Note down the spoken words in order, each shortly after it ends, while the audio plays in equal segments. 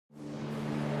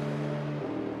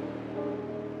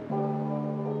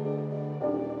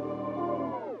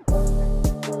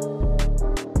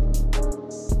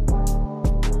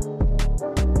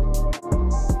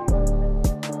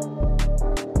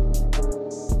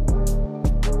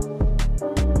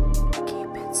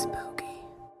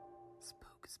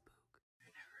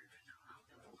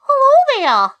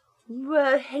there!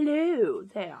 Well, hello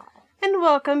there. And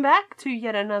welcome back to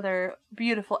yet another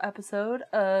beautiful episode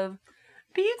of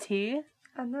Beauty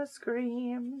And the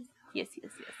screams. Yes.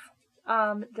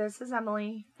 This is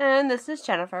Emily. And this is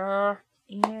Jennifer.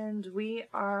 And we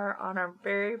are on our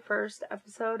very first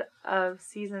episode of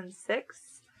season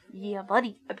 6. Yeah,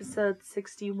 buddy. Episode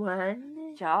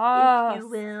 61. Yes. If you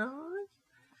will.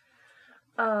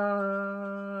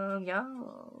 Yeah.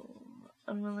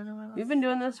 I'm really know what else. We've been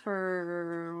doing this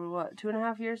for, what,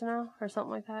 2.5 years now? Or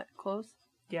something like that? Close?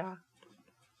 Yeah.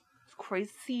 It's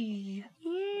crazy.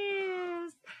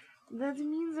 Yes. That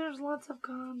means there's lots of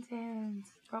content.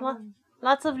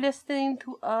 Lots of listening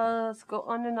to us go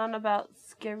on and on about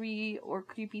scary or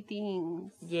creepy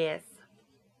things. Yes.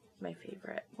 My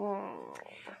favorite. Mm.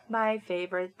 My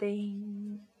favorite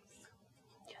things.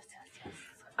 Yes.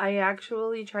 I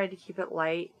actually tried to keep it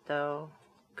light, though,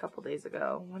 a couple days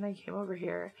ago when I came over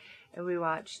here and we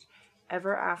watched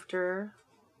Ever After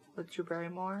with Drew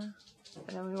Barrymore, and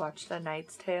then we watched A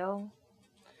Knight's Tale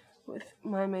With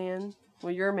my man.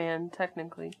 Well, your man,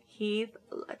 technically. Heath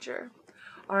Ledger.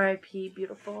 R.I.P.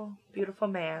 Beautiful, beautiful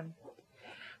man.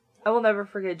 I will never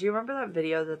forget. Do you remember that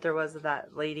video that there was of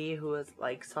that lady who was,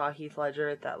 like, saw Heath Ledger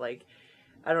at that, like,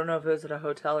 I don't know if it was at a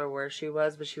hotel or where she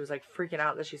was, but she was, like, freaking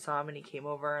out that she saw him and he came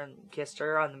over and kissed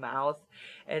her on the mouth,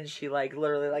 and she, like,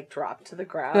 literally, like, dropped to the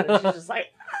ground, and she's just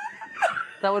like...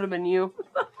 That would have been you.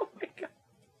 Oh, my God.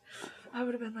 I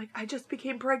would have been like, I just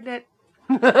became pregnant.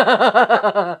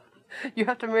 You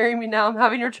have to marry me now. I'm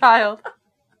having your child.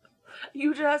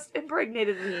 You just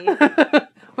impregnated me.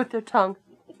 With your tongue.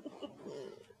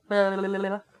 But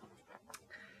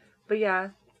yeah,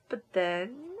 but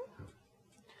then...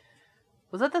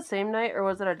 Was it the same night or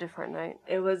was it a different night?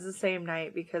 It was the same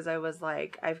night because I was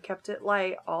like, I've kept it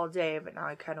light all day, but now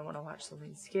I kind of want to watch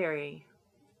something scary.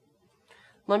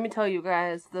 Let me tell you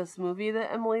guys, this movie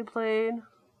that Emily played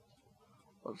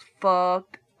was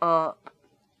fucked up.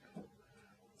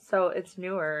 So it's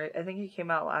newer. I think it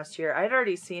came out last year. I'd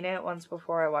already seen it once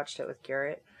before. I watched it with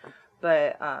Garrett.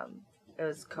 But it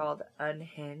was called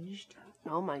Unhinged.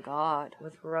 Oh my God.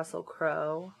 With Russell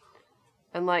Crowe.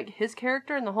 And like, his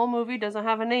character in the whole movie doesn't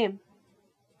have a name.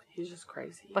 He's just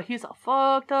crazy. But he's a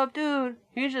fucked up dude.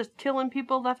 He's just killing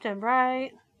people left and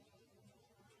right.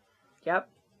 Yep.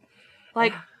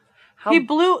 Like, he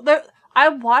blew... I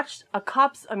watched a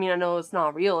cop's... I mean, I know it's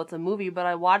not real, it's a movie, but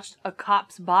I watched a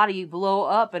cop's body blow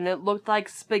up and it looked like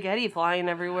spaghetti flying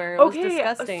everywhere. It was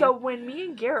disgusting. So when me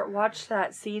and Garrett watched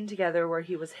that scene together where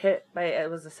he was hit by... It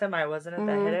was a semi, wasn't it,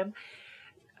 that hit him?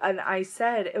 And I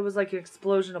said it was like an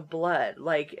explosion of blood.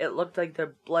 Like, it looked like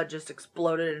the blood just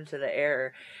exploded into the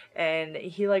air. And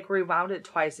he, like, rewound it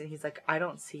twice and he's like, I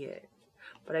don't see it.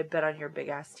 But I bet on your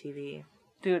big-ass TV.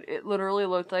 Dude, it literally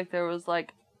looked like there was,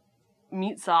 like,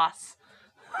 meat sauce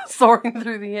soaring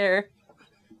through the air.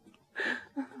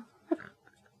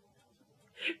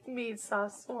 Meat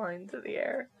sauce soaring through the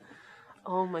air.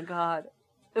 Oh my God.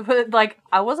 But, like,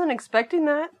 I wasn't expecting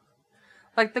that.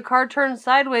 Like, the car turned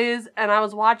sideways, and I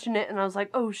was watching it, and I was like,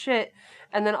 oh shit.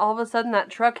 And then all of a sudden, that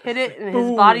truck hit it, and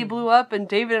his body blew up, and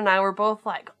David and I were both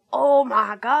like, oh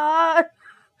my God.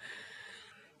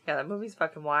 Yeah, that movie's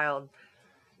fucking wild.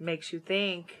 Makes you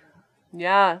think.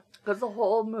 Yeah. Because the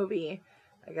whole movie,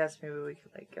 I guess maybe we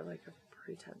could, like, give, like, a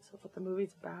pretense of what the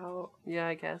movie's about. Yeah,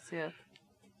 I guess, yeah.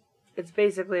 It's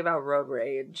basically about road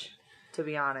rage, to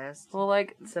be honest. Well,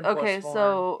 like, Simplest form.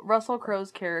 So Russell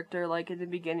Crowe's character, like, in the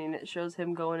beginning, it shows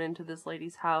him going into this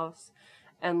lady's house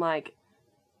and, like,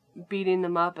 beating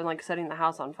them up and, like, setting the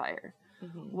house on fire.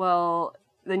 Mm-hmm. Well,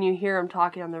 then you hear him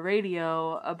talking on the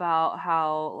radio about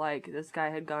how, like, this guy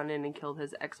had gone in and killed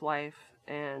his ex-wife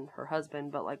and her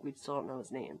husband, but, like, we still don't know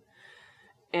his name.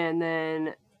 And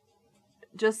then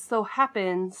just so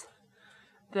happens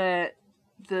that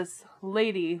this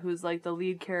lady who's, like, the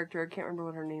lead character, I can't remember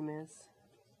what her name is,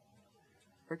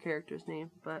 her character's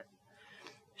name, but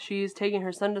she's taking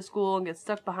her son to school and gets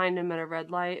stuck behind him at a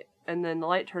red light, and then the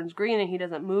light turns green and he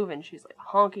doesn't move, and she's, like,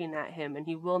 honking at him and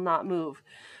he will not move.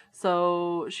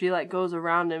 So she, like, goes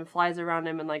around him, flies around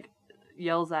him, and, like,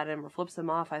 yells at him or flips him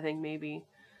off, I think, maybe.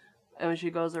 And when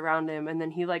she goes around him, and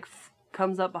then he, like,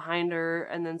 comes up behind her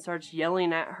and then starts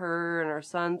yelling at her and her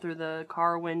son through the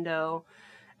car window.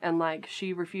 And, like,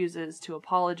 she refuses to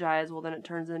apologize. Well, then it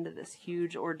turns into this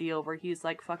huge ordeal where he's,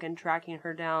 like, fucking tracking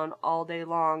her down all day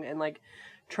long and, like,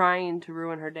 trying to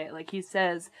ruin her day. Like, he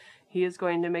says he is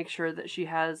going to make sure that she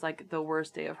has, like, the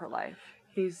worst day of her life.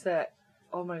 He said,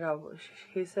 oh my God,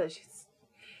 he said,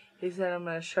 I'm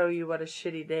going to show you what a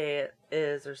shitty day it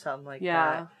is or something like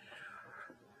that.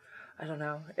 I don't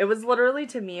know. It was literally,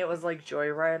 to me, it was like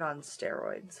Joyride on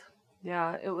steroids.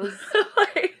 Yeah, it was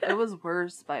Like, it was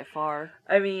worse by far.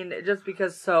 I mean, just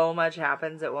because so much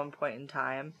happens at one point in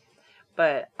time.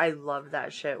 But I love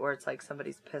that shit where it's like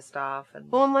somebody's pissed off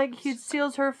and... Well, and like he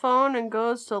steals her phone and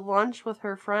goes to lunch with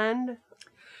her friend.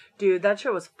 Dude, that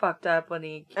shit was fucked up when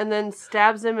he... And then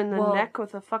stabs him in the neck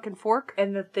with a fucking fork.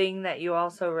 And the thing that you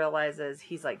also realize is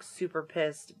he's like super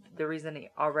pissed. The reason he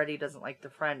already doesn't like the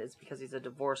friend is because he's a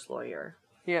divorce lawyer.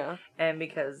 Yeah. And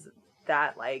because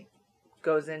that like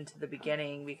goes into the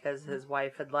beginning because his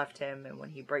wife had left him, and when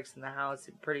he breaks in the house,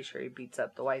 I'm pretty sure he beats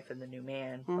up the wife and the new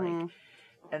man. Mm-hmm. Like,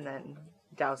 and then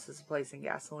douses the place in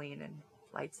gasoline and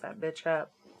lights that bitch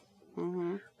up.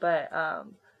 Mm-hmm. But,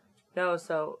 no,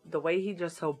 so the way he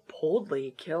just so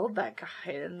boldly killed that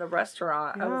guy in the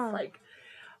restaurant, Yeah. I was like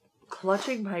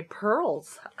clutching my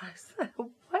pearls. I said,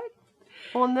 what?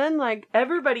 Well, and then like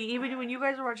Everybody, even when you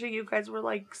guys were watching, you guys were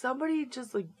like, somebody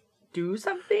just like do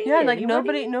something? yeah, like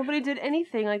Anybody? nobody did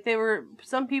anything. Like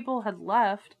some people had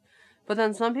left, but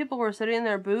then some people were sitting in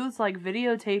their booths like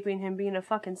videotaping him being a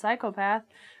fucking psychopath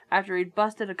after he'd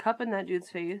busted a cup in that dude's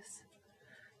face.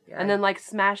 Yeah, And then like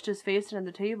smashed his face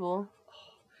into the table.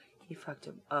 he fucked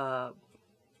him up.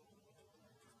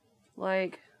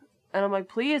 Like, and I'm like,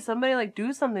 please, somebody like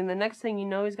do something. The next thing you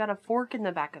know, he's got a fork in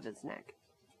the back of his neck.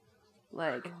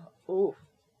 Like, Ooh.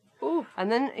 Ooh. and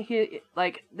then he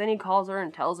calls her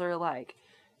and tells her like,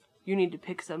 you need to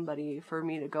pick somebody for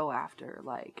me to go after.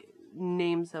 Like,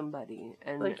 name somebody.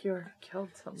 And Like you killed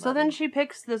somebody. so then she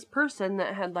picks this person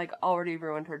that had like already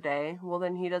ruined her day. Well,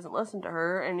 then he doesn't listen to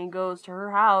her, and he goes to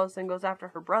her house and goes after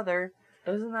her brother.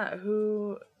 Isn't that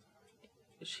who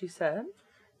she said?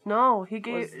 No,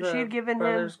 Was the she had given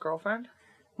brother's him. girlfriend?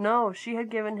 No, she had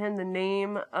given him the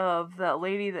name of that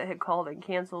lady that had called and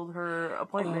canceled her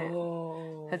appointment.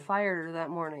 Oh. Had fired her that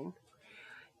morning.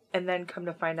 And then come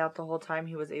to find out the whole time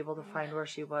he was able to find where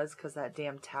she was because that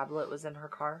damn tablet was in her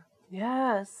car.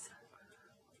 Yes.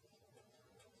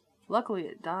 Luckily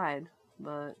it died,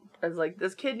 but I was like,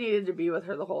 this kid needed to be with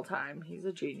her the whole time. He's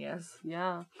a genius.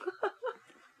 yeah.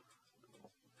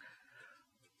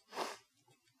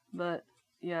 But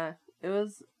yeah, it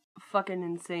was fucking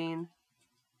insane.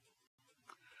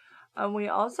 We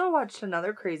also watched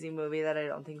another crazy movie that I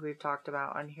don't think we've talked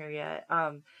about on here yet.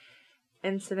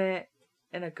 Incident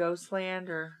in a Ghostland,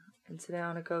 or Incident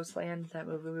on a Ghostland. That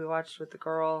movie we watched with the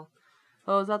girl.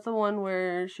 Oh, is that the one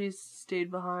where she stayed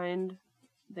behind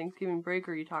Thanksgiving break,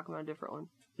 or are you talking about a different one?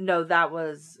 No, that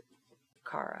was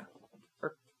Cara.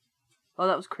 Oh,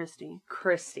 that was Christy.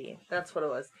 Christy. That's what it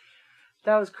was.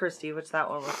 That was Christy, which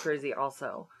that one was crazy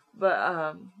also.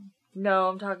 But, no,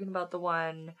 I'm talking about the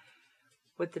one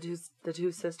with the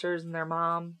two sisters and their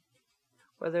mom,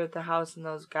 where they're at the house and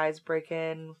those guys break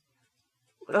in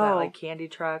with that, like, candy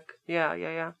truck.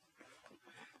 Yeah.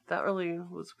 That really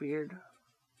was weird.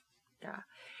 Yeah.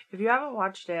 If you haven't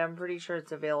watched it, I'm pretty sure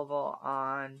it's available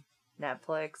on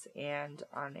Netflix and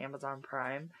on Amazon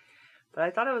Prime. But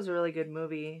I thought it was a really good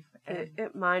movie. And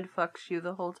It mind fucks you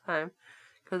the whole time.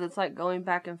 Because it's like going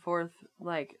back and forth,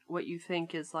 like, what you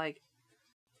think is, like,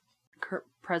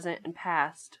 present and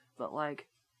past. But, like...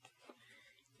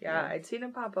 yeah, I'd seen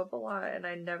it pop up a lot, and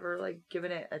I'd never, like,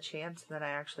 given it a chance. And then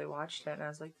I actually watched it, and I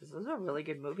was like, this is a really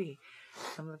good movie.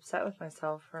 I'm upset with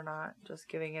myself for not just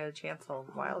giving it a chance a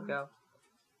while ago.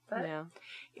 But yeah.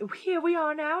 here we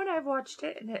are now, and I've watched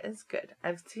it, and it is good.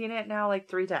 I've seen it now, like,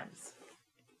 3 times.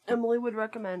 Emily would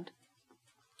recommend.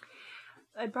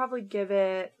 I'd probably give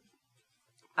it...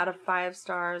 out of 5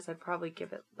 stars, I'd probably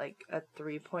give it like a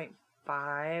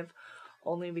 3.5,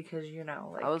 only because, you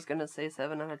know, like... I was gonna say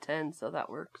 7 out of 10, so that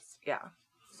works. Yeah.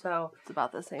 So, It's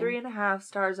about the same. 3.5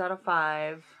 stars out of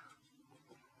 5.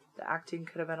 The acting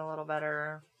could have been a little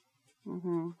better.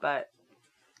 Mm-hmm. But,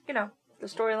 you know, the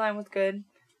storyline was good.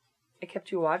 It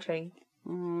kept you watching.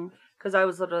 Mm-hmm. Because I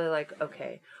was literally like,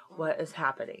 okay, what is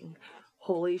happening?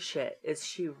 Holy shit, is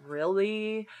she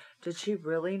really... did she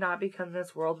really not become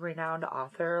this world-renowned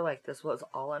author? Like, this was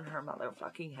all in her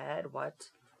motherfucking head? What?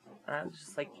 And I was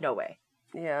just like, no way.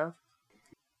 Yeah.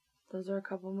 Those are a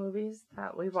couple movies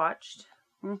that we watched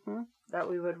Mm-hmm. that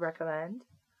we would recommend.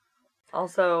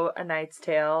 Also, A Knight's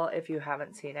Tale. If you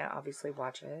haven't seen it, obviously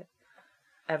watch it.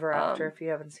 Ever After, if you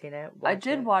haven't seen it, watch I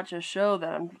did it. watch a show that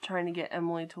I'm trying to get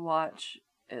Emily to watch.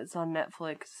 It's on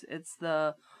Netflix. It's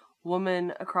the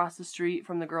woman across the street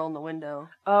from the girl in the window.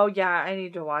 Oh, yeah, I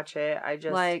need to watch it. I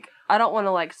just... like, I don't want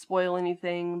to, like, spoil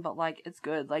anything, but, like, it's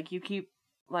good. Like, you keep,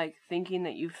 like, thinking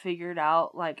that you've figured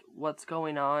out, like, what's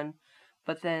going on,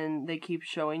 but then they keep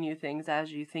showing you things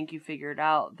as you think you figured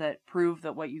out that prove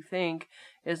that what you think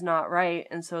is not right,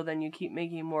 and so then you keep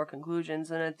making more conclusions,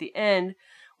 and at the end,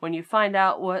 when you find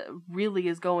out what really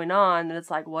is going on, then it's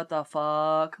like, what the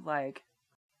fuck? Like,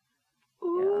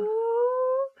 Ooh.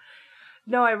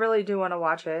 No, I really do want to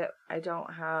watch it. I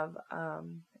don't have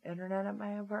internet at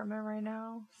my apartment right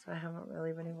now, so I haven't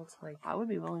really been able to like. I would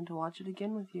be willing to watch it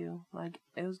again with you. Like,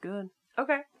 it was good.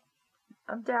 Okay,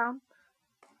 I'm down.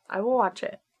 I will watch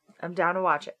it. I'm down to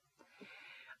watch it.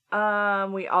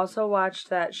 We also watched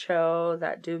that show,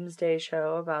 that Doomsday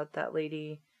show about that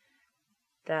lady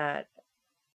that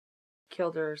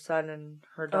killed her son and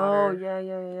her daughter. Oh,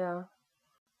 yeah.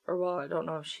 Or, well, I don't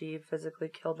know if she physically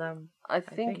killed them. I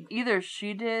think either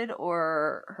she did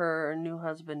or her new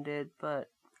husband did, but...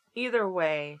 Either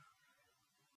way,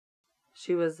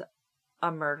 she was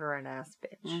a murdering ass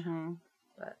bitch. Mm-hmm.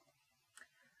 But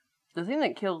the thing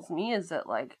that kills me is that,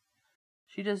 like,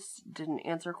 she just didn't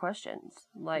answer questions.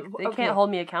 Like, they can't hold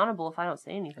me accountable if I don't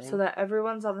say anything. So that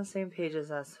everyone's on the same page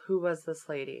as us. Who was this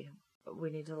lady? We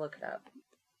need to look it up.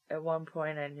 At one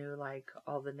point, I knew, like,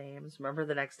 all the names. Remember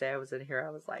the next day I was in here, I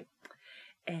was like,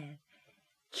 and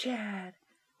Chad,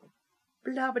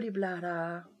 blah, blah, blah,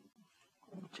 blah.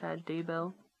 Chad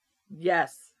Daybell.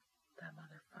 Yes. That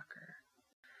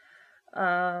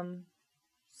motherfucker.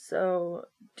 So,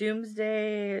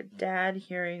 Doomsday Dad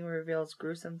hearing reveals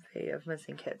gruesome fate of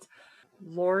missing kids.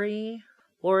 Lori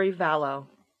Vallow.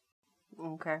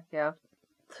 Okay, yeah.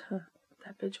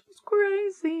 That bitch was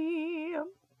crazy.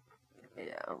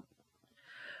 Yeah.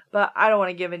 But I don't want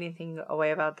to give anything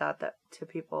away about that to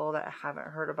people that haven't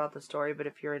heard about the story. But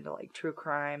if you're into, like, true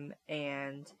crime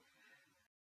and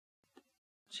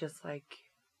just, like...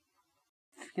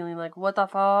 feeling like, what the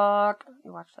fuck?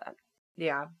 You watch that.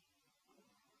 Yeah.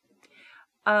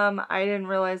 I didn't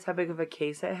realize how big of a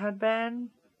case it had been.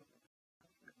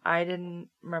 I didn't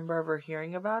remember ever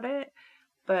hearing about it.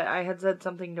 But I had said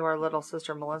something to our little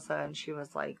sister, Melissa, and she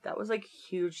was like, that was, like, a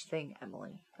huge thing,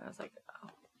 Emily. And I was like, oh,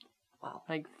 wow.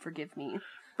 Like, forgive me.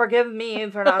 Forgive me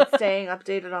for not staying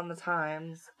updated on the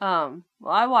times. Well,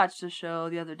 I watched a show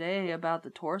the other day about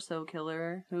the torso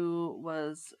killer who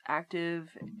was active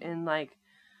in, like,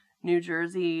 New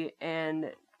Jersey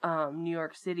and New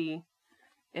York City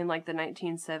in, like, the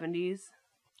 1970s.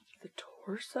 The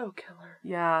torso killer?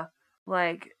 Yeah.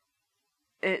 Like,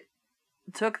 it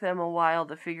took them a while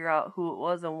to figure out who it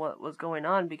was and what was going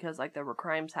on because, like, there were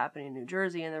crimes happening in New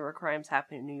Jersey and there were crimes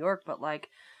happening in New York, but, like,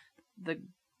 the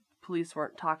police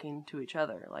weren't talking to each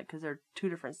other, like, because they're two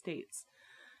different states.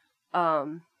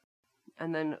 And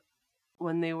then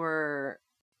when they were,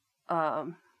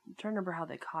 I'm trying to remember how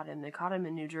they caught him. They caught him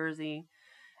in New Jersey,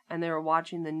 and they were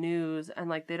watching the news, and,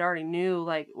 like, they'd already knew,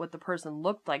 like, what the person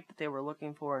looked like that they were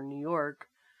looking for in New York.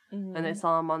 Mm-hmm. And they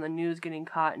saw him on the news getting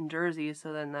caught in Jersey,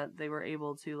 so then that they were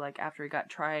able to, like, after he got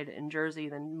tried in Jersey,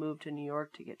 then move to New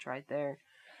York to get tried there.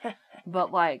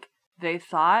 But, like, they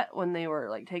thought when they were,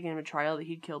 like, taking him to trial that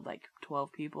he'd killed, like,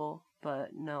 12 people. But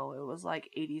no, it was, like,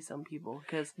 80-some people.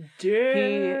 Because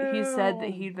he said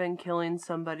that he'd been killing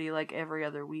somebody, like, every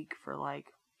other week for,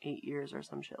 like, 8 years or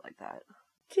some shit like that.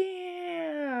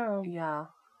 Damn. Yeah.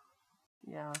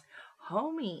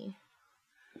 Homie.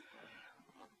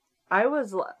 I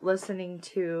was listening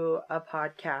to a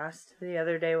podcast the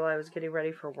other day while I was getting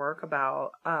ready for work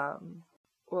about,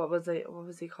 what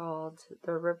was he called?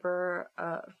 The Ripper,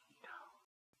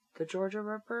 the Georgia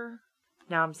Ripper?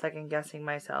 Now I'm second guessing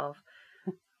myself.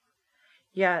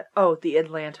 Yeah, the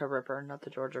Atlanta Ripper, not the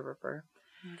Georgia Ripper.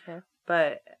 Okay.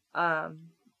 But,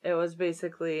 it was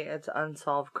basically, it's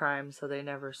unsolved crime, so they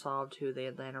never solved who the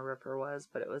Atlanta Ripper was,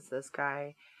 but it was this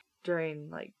guy during,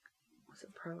 like, was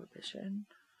it Prohibition?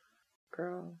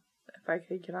 Girl, if I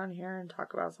could get on here and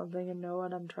talk about something and know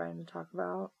what I'm trying to talk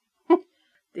about.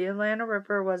 The Atlanta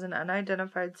Ripper was an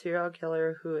unidentified serial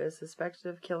killer who is suspected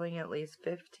of killing at least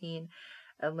 15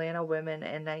 Atlanta women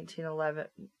in 1911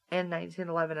 and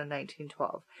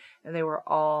 1912. And they were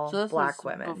all black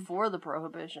women. Before the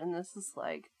Prohibition. This is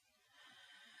like...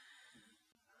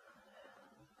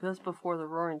 That's before the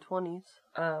Roaring 20s.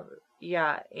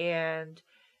 Yeah, and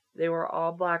they were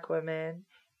all black women.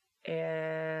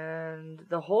 And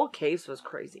the whole case was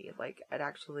crazy. Like, I'd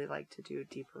actually like to do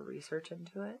deeper research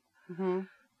into it. Mm-hmm.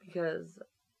 Because,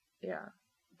 yeah,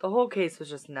 the whole case was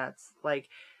just nuts. Like,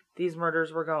 these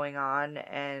murders were going on,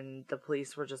 and the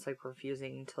police were just, like,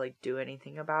 refusing to, like, do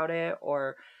anything about it,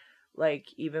 or, like,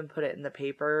 even put it in the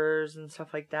papers and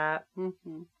stuff like that.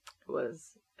 Mm-hmm. It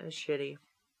was shitty.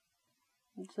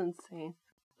 It's insane.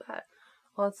 But,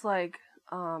 well, it's like,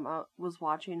 I was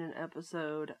watching an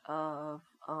episode of,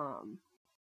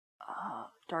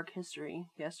 Dark History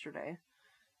yesterday,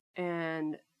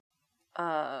 and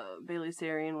Bailey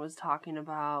Sarian was talking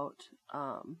about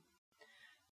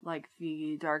like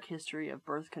the dark history of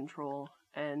birth control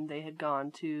and they had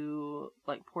gone to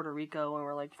like Puerto Rico and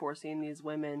were like forcing these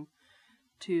women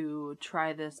to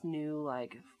try this new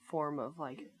like form of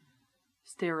like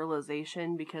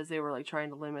sterilization because they were like trying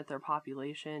to limit their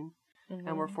population,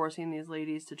 and were forcing these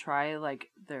ladies to try like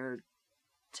their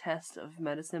test of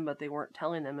medicine, but they weren't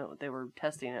telling them they were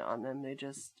testing it on them. They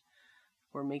just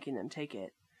were making them take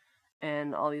it.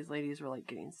 And all these ladies were like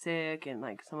getting sick, and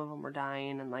like some of them were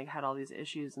dying, and like had all these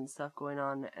issues and stuff going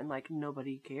on, and like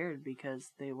nobody cared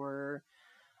because they were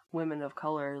women of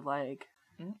color. Like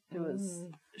it was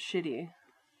shitty.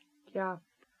 Yeah.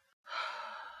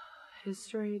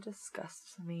 History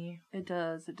disgusts me. It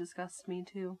does. It disgusts me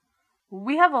too.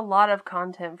 We have a lot of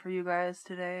content for you guys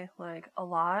today, like a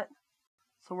lot.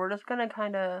 So we're just gonna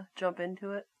kind of jump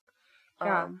into it.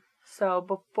 Yeah. So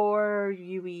before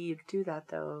we do that,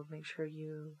 though, make sure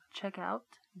you check out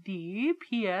the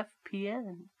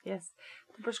PFPN. Yes,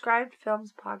 the Prescribed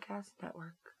Films Podcast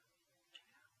Network.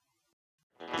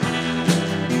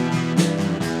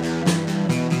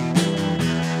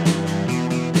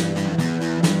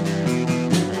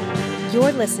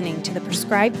 You're listening to the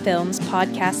Prescribed Films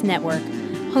Podcast Network,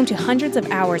 home to hundreds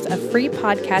of hours of free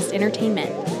podcast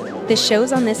entertainment. The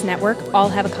shows on this network all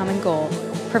have a common goal: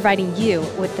 providing you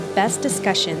with the best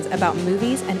discussions about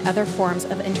movies and other forms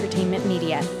of entertainment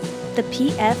media. The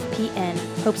PFPN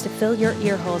hopes to fill your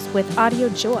earholes with audio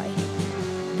joy.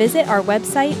 Visit our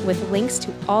website with links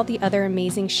to all the other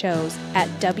amazing shows at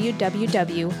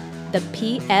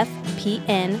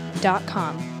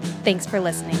www.thepfpn.com. Thanks for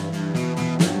listening.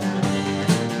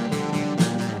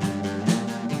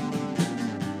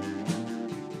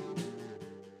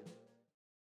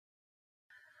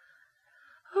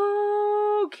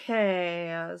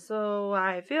 Okay, so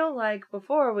I feel like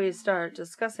before we start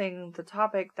discussing the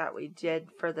topic that we did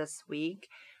for this week,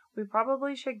 we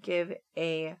probably should give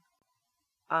a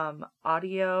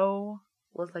audio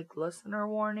with like listener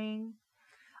warning.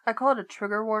 I call it a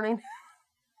trigger warning.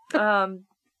 A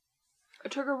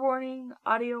trigger warning,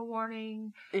 audio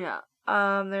warning. Yeah.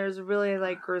 There's really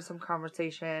like gruesome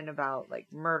conversation about like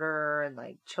murder and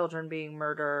like children being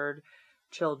murdered,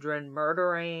 children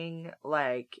murdering,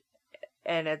 like,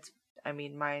 and it's, I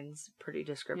mean, mine's pretty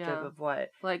descriptive of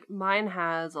what. Like, mine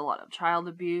has a lot of child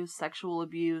abuse, sexual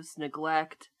abuse,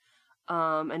 neglect,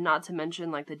 and not to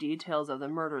mention, like, the details of the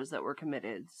murders that were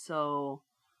committed. So,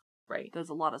 right. There's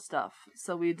a lot of stuff.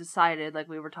 So we decided, like,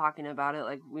 we were talking about it,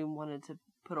 like, we wanted to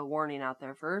put a warning out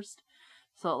there first.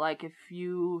 So, like, if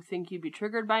you think you'd be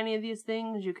triggered by any of these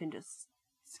things, you can just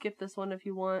skip this one if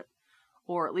you want.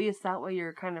 Or at least that way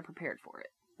you're kind of prepared for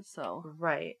it. So.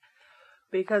 Right.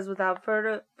 Because without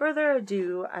further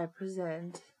ado, I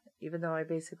present, even though I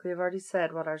basically have already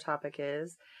said what our topic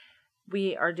is,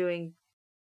 we are doing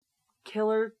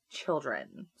killer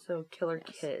children. So killer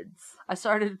kids. I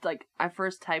started, like, I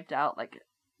first typed out, like,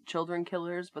 children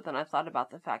killers, but then I thought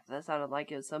about the fact that sounded like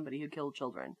it was somebody who killed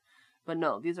children. But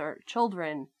no, these are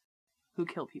children who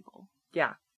kill people.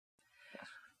 Yeah.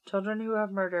 Children who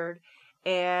have murdered.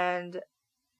 And,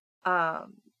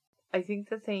 I think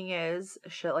the thing is,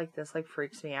 shit like this, like,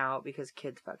 freaks me out because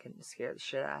kids fucking scare the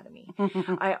shit out of me.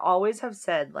 I always have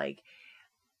said, like,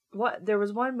 there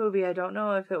was one movie, I don't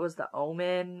know if it was The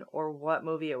Omen or what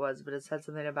movie it was, but it said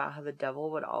something about how the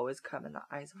devil would always come in the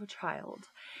eyes of a child.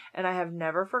 And I have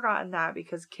never forgotten that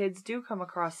because kids do come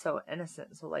across so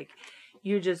innocent. So, like,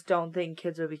 you just don't think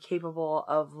kids would be capable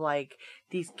of, like,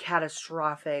 these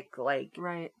catastrophic, like,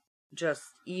 right, just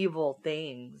evil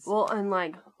things. Well, and,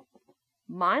 like,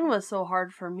 mine was so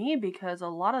hard for me because a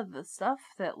lot of the stuff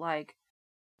that, like,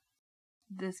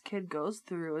 this kid goes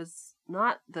through is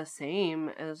not the same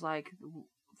as, like,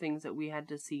 things that we had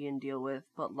to see and deal with,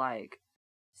 but, like,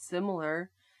 similar.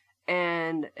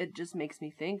 And it just makes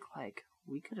me think, like,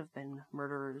 we could have been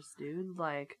murderers, dude.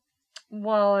 Like,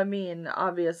 well, I mean,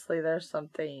 obviously there's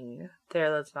something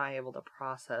there that's not able to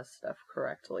process stuff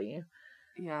correctly.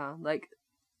 Yeah, like,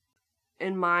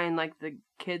 in mine, like, the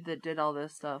kid that did all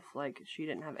this stuff, like, she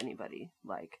didn't have anybody.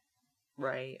 Like,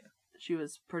 right. She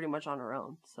was pretty much on her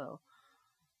own, so.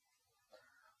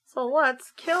 So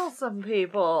let's kill some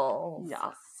people.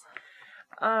 Yes.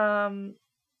 Of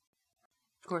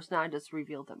course, now I just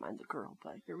revealed that mine's a girl,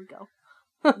 but here we go.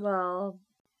 Well,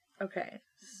 okay.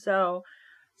 So,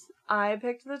 I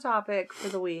picked the topic for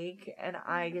the week, and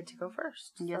I get to go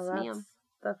first. Yes, so ma'am.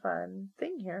 The fun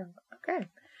thing here. Okay.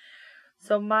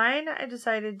 So mine I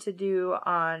decided to do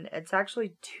on, it's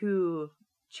actually 2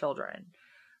 children.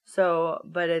 So,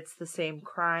 but it's the same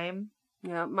crime.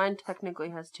 Yeah, mine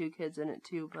technically has 2 kids in it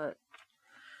too, but.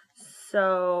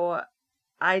 So,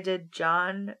 I did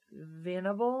John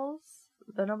Venables?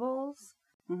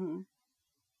 Mm-hmm.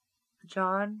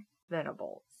 John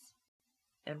Venables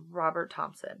and Robert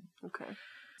Thompson. Okay.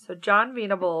 So John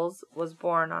Venables was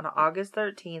born on August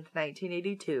 13th,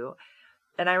 1982,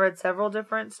 and I read several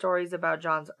different stories about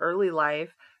John's early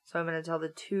life, so I'm going to tell the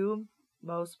two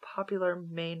most popular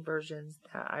main versions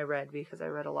that I read because I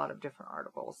read a lot of different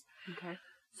articles. Okay.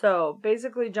 So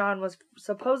basically John was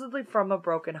supposedly from a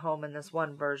broken home in this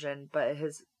one version, but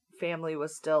his family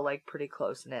was still like pretty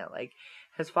close knit. Like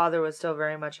his father was still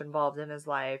very much involved in his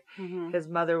life. Mm-hmm. His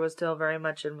mother was still very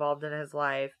much involved in his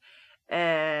life,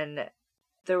 and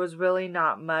there was really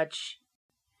not much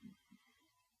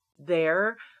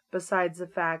there besides the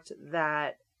fact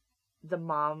that the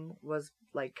mom was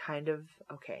like kind of,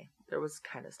 okay, there was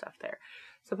kind of stuff there.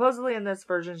 Supposedly in this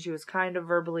version, she was kind of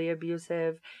verbally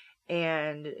abusive,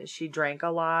 and she drank a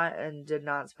lot and did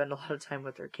not spend a lot of time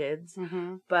with her kids.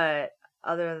 Mm-hmm. But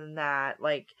other than that,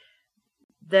 like,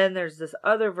 then there's this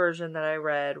other version that I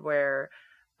read where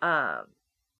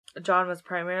John was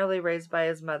primarily raised by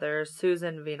his mother,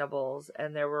 Susan Venables,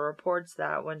 and there were reports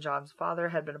that when John's father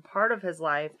had been a part of his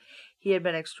life, he had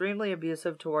been extremely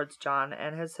abusive towards John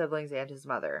and his siblings and his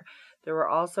mother. There were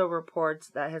also reports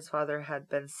that his father had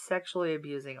been sexually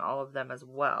abusing all of them as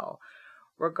well.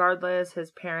 Regardless,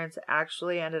 his parents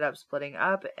actually ended up splitting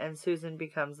up, and Susan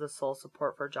becomes the sole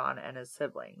support for John and his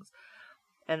siblings.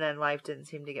 And then life didn't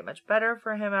seem to get much better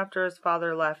for him after his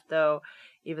father left, though,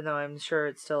 even though I'm sure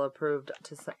it's still improved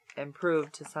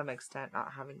to some extent,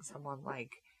 not having someone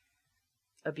like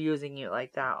abusing you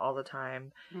like that all the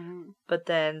time. Mm-hmm. But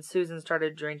then Susan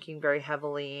started drinking very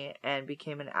heavily and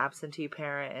became an absentee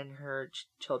parent in her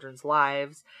children's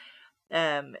lives.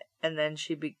 And then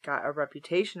she got a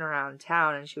reputation around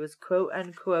town, and she was quote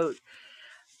unquote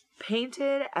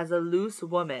painted as a loose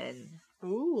woman.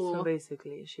 Ooh. So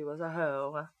basically, she was a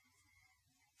hoe.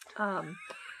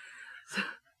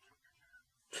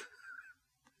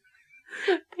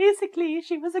 Basically,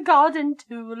 she was a garden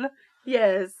tool.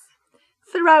 Yes.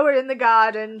 Throw her in the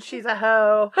garden. She's a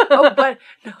hoe. Oh, but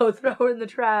no, throw her in the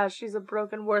trash. She's a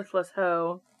broken, worthless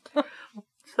hoe.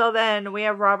 So then we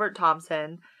have Robert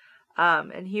Thompson.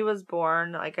 And he was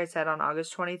born, like I said, on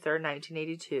August 23rd,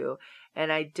 1982.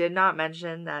 And I did not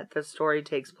mention that the story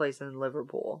takes place in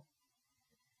Liverpool.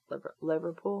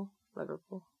 Liverpool? Was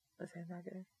I that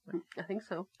good? I think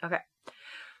so. Okay.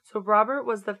 So Robert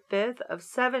was the fifth of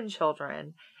 7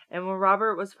 children, and when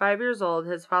Robert was 5 years old,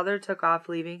 his father took off,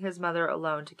 leaving his mother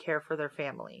alone to care for their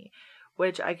family,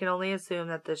 which I can only assume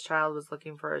that this child was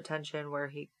looking for attention where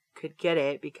he could get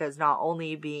it, because not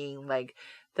only being like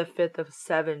the fifth of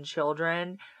 7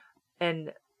 children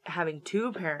and having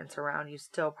 2 parents around, you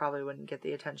still probably wouldn't get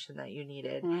the attention that you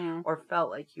needed or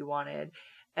felt like you wanted.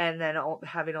 And then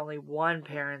having only 1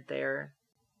 parent there,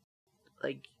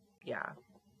 like, yeah.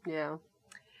 Yeah.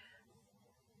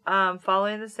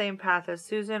 Following the same path as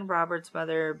Susan, Robert's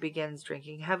mother begins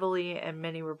drinking heavily, and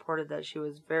many reported that she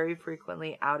was very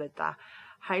frequently out at the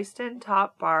Heiston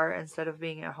Top Bar instead of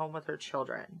being at home with her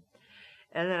children.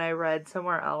 And then I read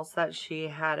somewhere else that she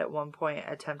had at one point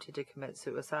attempted to commit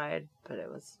suicide, but it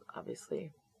was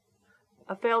obviously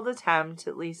a failed attempt,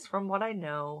 at least from what I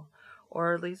know,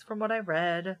 or at least from what I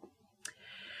read.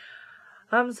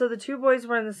 So the 2 boys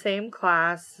were in the same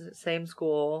class, same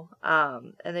school,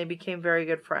 and they became very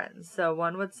good friends. So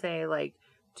one would say, like,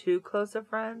 2 close of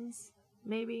friends,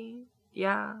 maybe?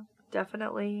 Yeah,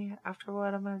 definitely, after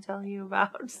what I'm going to tell you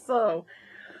about. So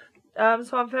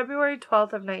on February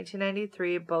 12th of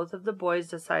 1993, both of the boys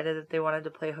decided that they wanted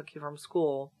to play hooky from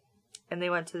school, and they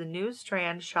went to the New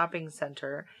Strand Shopping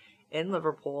Centre in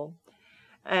Liverpool,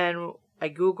 and I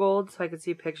Googled so I could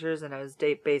see pictures, and it was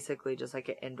basically just like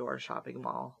an indoor shopping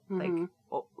mall.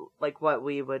 Like what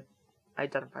we would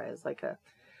identify as like a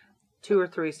 2 or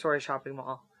 3 story shopping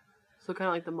mall. So kind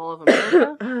of like the Mall of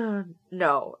America?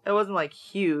 No, it wasn't like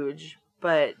huge,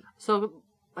 but... So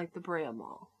like the Brea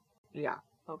Mall? Yeah.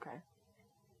 Okay.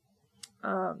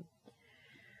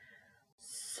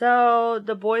 So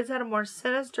the boys had a more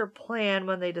sinister plan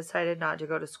when they decided not to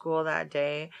go to school that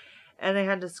day. And they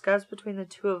had discussed between the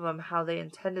 2 of them how they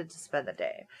intended to spend the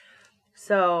day.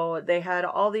 So they had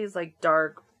all these like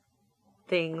dark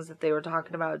things that they were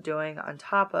talking about doing. On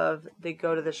top of, they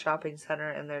go to the shopping center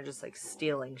and they're just like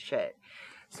stealing shit.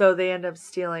 So they end up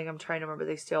stealing, I'm trying to remember,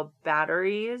 they steal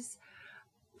batteries.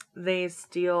 They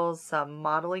steal some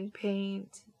modeling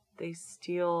paint. They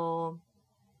steal...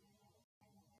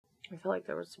 I feel like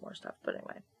there was some more stuff, but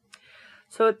anyway.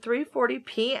 So at 3:40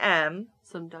 p.m.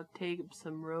 Some duct tape,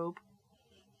 some rope.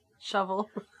 Shovel.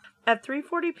 At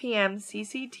 3:40 p.m.,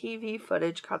 CCTV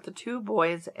footage caught the 2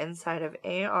 boys inside of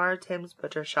A.R. Tim's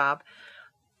butcher shop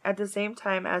at the same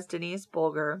time as Denise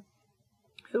Bulger,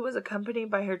 who was accompanied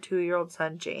by her 2-year-old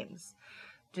son, James.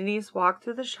 Denise walked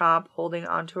through the shop holding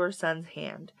onto her son's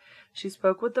hand. She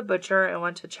spoke with the butcher and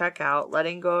went to check out,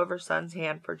 letting go of her son's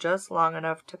hand for just long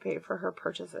enough to pay for her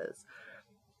purchases.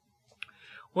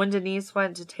 When Denise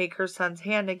went to take her son's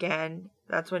hand again,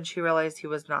 that's when she realized he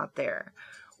was not there.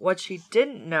 What she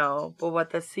didn't know, but what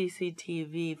the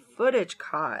CCTV footage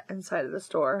caught inside of the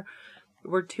store,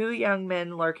 were 2 young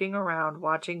men lurking around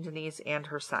watching Denise and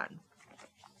her son.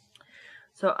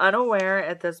 So unaware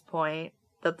at this point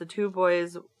that the 2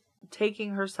 boys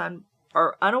taking her son,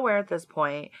 or unaware at this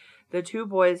point, the 2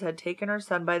 boys had taken her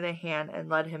son by the hand and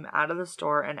led him out of the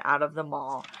store and out of the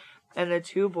mall. And the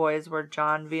 2 boys were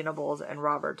John Venables and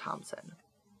Robert Thompson.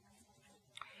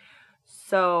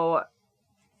 So,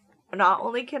 not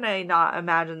only can I not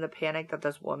imagine the panic that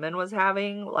this woman was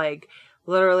having, like,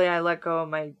 literally I let go of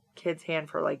my kid's hand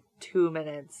for, like, 2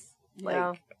 minutes.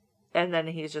 Like, and then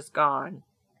he's just gone.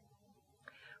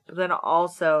 But then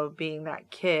also being that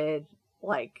kid,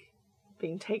 like,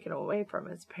 being taken away from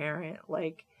his parent,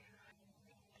 like,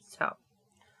 so.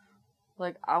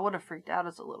 Like, I would have freaked out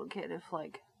as a little kid if,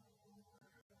 like,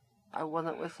 I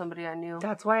wasn't with somebody I knew.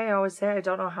 That's why I always say I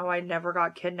don't know how I never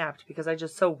got kidnapped, because I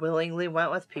just so willingly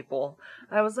went with people.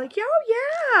 I was like,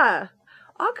 yeah,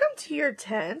 I'll come to your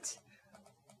tent.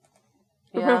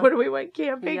 Yeah. Remember when we went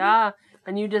camping? Yeah.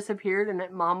 And you disappeared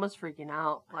and mom was freaking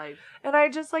out. Like, and I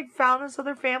just like found this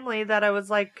other family that I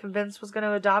was like convinced was going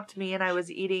to adopt me, and I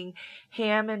was eating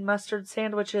ham and mustard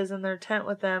sandwiches in their tent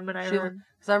with them, and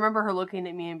because I remember her looking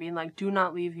at me and being like, "Do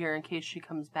not leave here in case she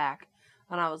comes back."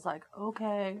 And I was like,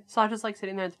 "Okay." So I was just like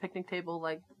sitting there at the picnic table,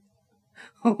 like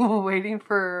waiting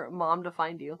for mom to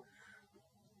find you.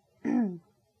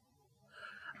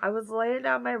 I was laying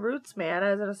down my roots, man. I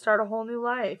was going to start a whole new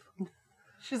life.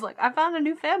 She's like, "I found a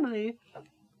new family."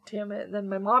 Damn it. Then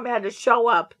my mom had to show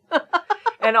up.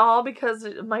 And all because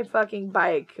of my fucking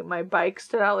bike. My bike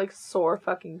stood out like a sore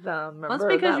fucking thumb. That's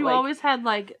because you always had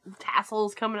like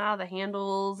tassels coming out of the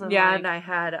handles. And, yeah, and I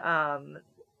had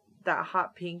that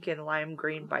hot pink and lime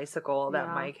green bicycle that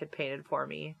Mike had painted for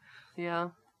me. Yeah.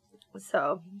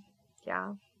 So,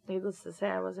 yeah. Needless to say,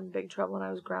 I was in big trouble and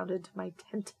I was grounded to my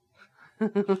tent.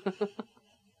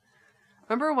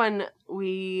 Remember when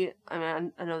I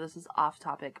know this is off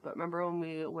topic, but remember when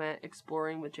we went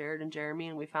exploring with Jared and Jeremy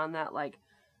and we found that, like,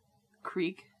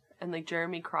 creek and, like,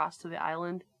 Jeremy crossed to the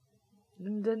island?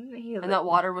 Didn't he? And that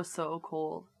water was so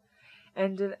cold.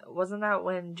 And wasn't that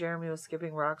when Jeremy was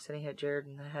skipping rocks and he hit Jared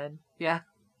in the head? Yeah.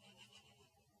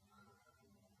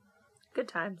 Good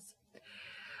times.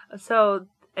 So,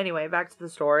 anyway, back to the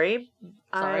story.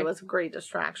 Sorry. It was a great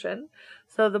distraction.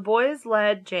 So the boys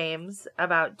led James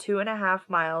about 2.5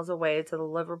 miles away to the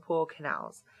Liverpool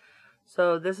canals.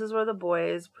 So this is where the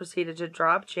boys proceeded to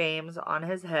drop James on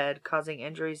his head, causing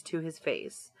injuries to his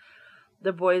face.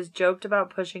 The boys joked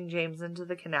about pushing James into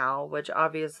the canal, which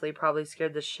obviously probably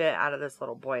scared the shit out of this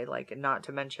little boy. Like, not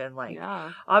to mention, like,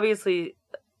 obviously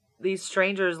these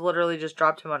strangers literally just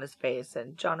dropped him on his face,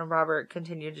 and John and Robert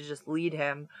continued to just lead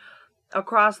him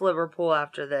across Liverpool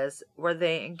after this, where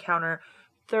they encounter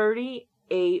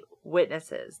 38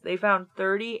 witnesses. They found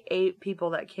 38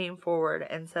 people that came forward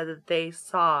and said that they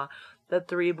saw the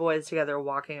 3 boys together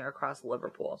walking across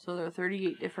Liverpool. So there are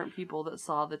 38 different people that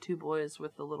saw the 2 boys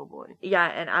with the little boy. Yeah,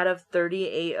 and out of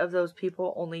 38 of those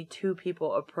people, only 2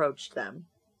 people approached them.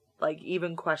 Like,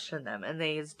 even questioned them. And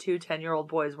these 2 10-year-old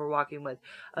boys were walking with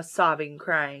a sobbing,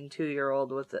 crying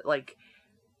 2-year-old with, like,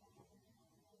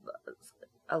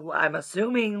 I'm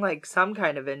assuming, like, some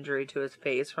kind of injury to his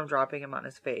face from dropping him on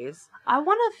his face. I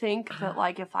want to think that,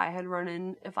 like, if I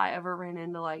ever ran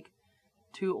into, like,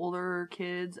 2 older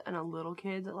kids and a little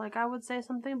kid, that, like, I would say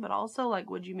something, but also, like,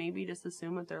 would you maybe just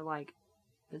assume that they're, like,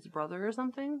 his brother or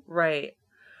something? Right.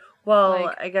 Well,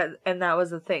 like, I guess, and that was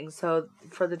the thing. So,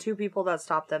 for the 2 people that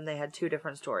stopped them, they had 2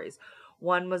 different stories.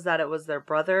 One was that it was their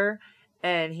brother,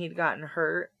 and he'd gotten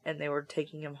hurt, and they were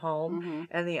taking him home. Mm-hmm.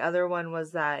 And the other one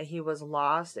was that he was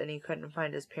lost, and he couldn't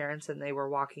find his parents, and they were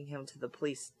walking him to the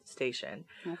police station.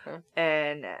 Okay.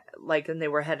 And, like, and they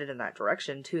were headed in that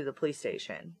direction to the police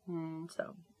station. Mm.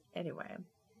 So, anyway.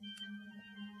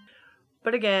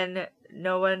 But again,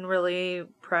 no one really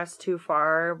pressed too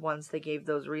far once they gave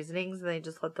those reasonings, and they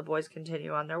just let the boys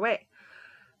continue on their way.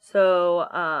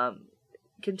 So,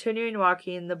 continuing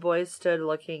walking, the boys stood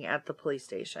looking at the police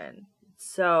station.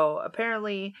 So,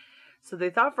 apparently, they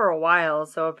thought for a while,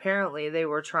 so apparently they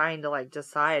were trying to, like,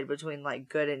 decide between, like,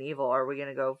 good and evil. Are we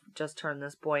gonna go just turn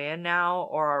this boy in now,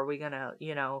 or are we gonna,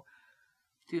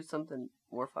 do something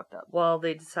more fucked up? Well,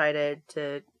 they decided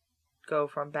to go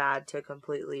from bad to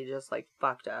completely just, like,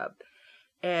 fucked up.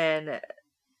 And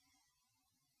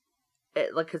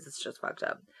because it's just fucked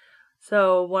up.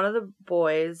 So one of the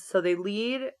boys,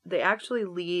 they actually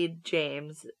lead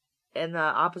James in the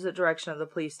opposite direction of the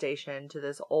police station to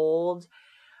this old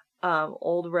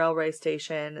railway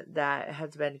station that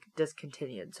has been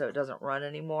discontinued, so it doesn't run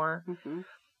anymore. Mm-hmm.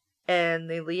 And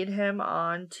they lead him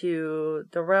on to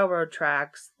the railroad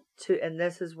tracks and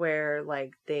this is where,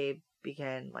 like, they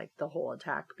begin, like, the whole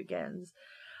attack begins.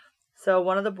 So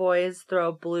one of the boys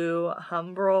throw blue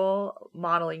Humbrol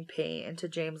modeling paint into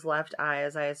James' left eye,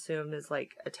 as I assume is,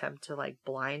 like, attempt to, like,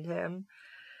 blind him.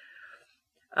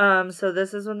 So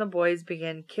this is when the boys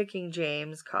begin kicking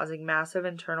James, causing massive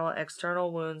internal and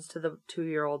external wounds to the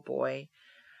 2-year-old boy.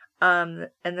 And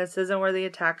this isn't where the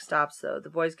attack stops, though. The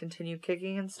boys continue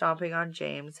kicking and stomping on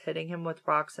James, hitting him with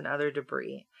rocks and other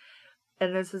debris.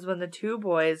 And this is when the 2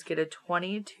 boys get a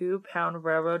 22-pound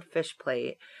railroad fish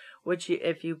plate, which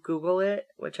if you Google it,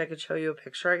 which I could show you a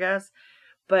picture, I guess,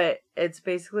 but it's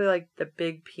basically like the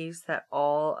big piece that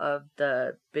all of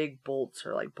the big bolts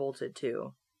are, like, bolted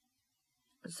to.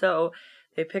 So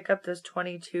they pick up this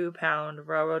 22-pound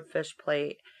railroad fish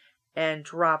plate and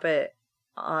drop it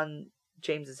on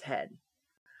James's head.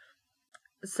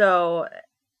 So,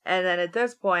 and then at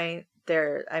this point,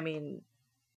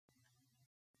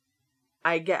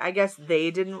 I guess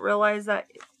they didn't realize that.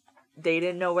 They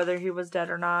didn't know whether he was dead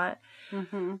or not.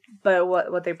 Mm-hmm. But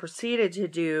what they proceeded to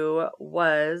do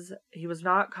was, he was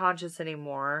not conscious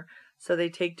anymore. So they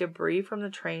take debris from the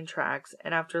train tracks,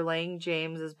 and after laying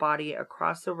James's body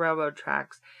across the railroad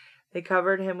tracks, they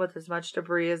covered him with as much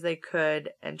debris as they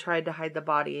could and tried to hide the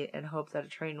body and hope that a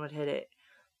train would hit it.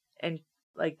 And,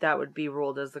 like, that would be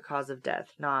ruled as the cause of death,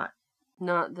 not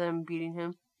them beating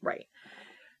him. Right.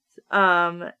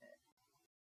 And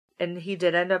he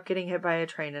did end up getting hit by a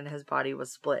train, and his body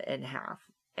was split in half.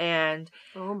 And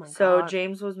oh my so God.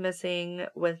 James was missing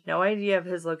with no idea of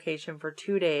his location for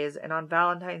 2 days. And on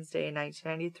Valentine's Day,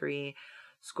 1993,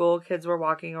 school kids were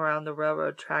walking around the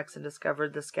railroad tracks and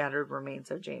discovered the scattered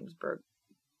remains of James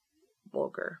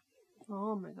Bulger.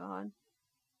 Oh my God.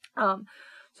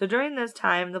 So during this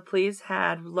time, the police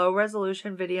had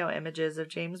low-resolution video images of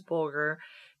James Bulger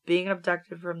being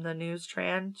abducted from the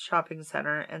Newstrand shopping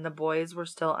center, and the boys were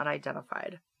still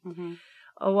unidentified. Mm-hmm.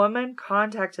 A woman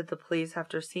contacted the police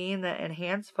after seeing the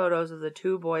enhanced photos of the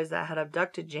 2 boys that had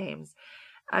abducted James,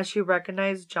 as she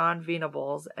recognized John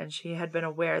Venables, and she had been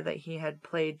aware that he had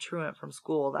played truant from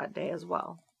school that day as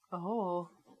well. Oh.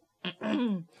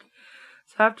 So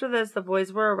after this, the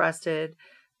boys were arrested.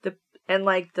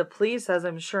 The police, as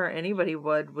I'm sure anybody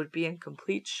would be in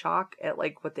complete shock at,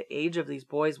 like, what the age of these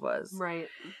boys was. Right.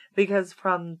 Because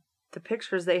from the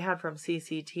pictures they had from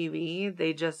CCTV,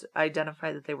 they just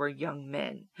identified that they were young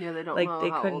men. Yeah, they don't like, know they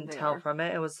how couldn't old they tell are. from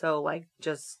it. It was so, like,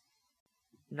 just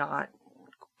not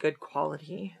good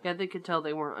quality. Yeah, they could tell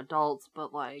they weren't adults,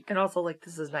 but, like... And also, like,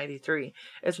 this is 93.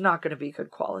 It's not going to be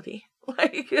good quality.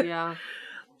 Like... Yeah.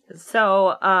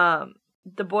 So,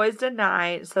 the boys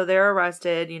denied, so they're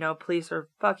arrested. You know, police are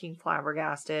fucking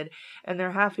flabbergasted, and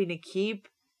they're having to keep,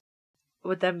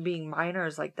 with them being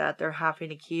minors like that, they're having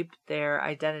to keep their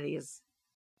identities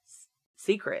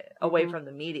secret, away from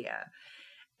the media.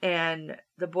 And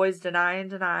the boys deny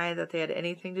that they had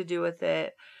anything to do with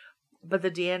it, but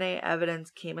the DNA evidence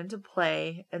came into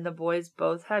play, and the boys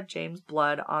both had James'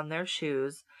 blood on their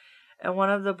shoes, and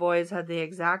one of the boys had the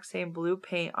exact same blue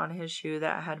paint on his shoe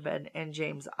that had been in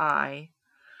James' eye.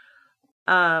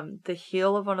 The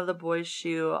heel of one of the boys'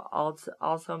 shoe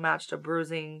also matched a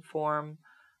bruising form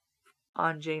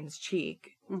on James'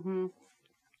 cheek. Mm-hmm.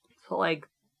 So, like,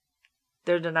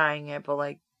 they're denying it, but,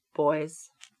 like, boys.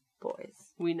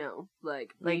 We know.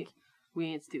 Like we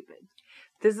ain't stupid.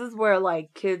 This is where,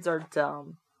 like, kids are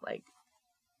dumb. Like,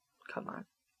 come on.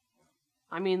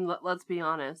 I mean, let's be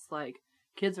honest. Like,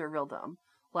 kids are real dumb.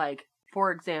 Like,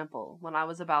 for example, when I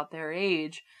was about their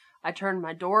age, I turned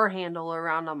my door handle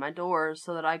around on my doors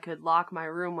so that I could lock my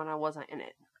room when I wasn't in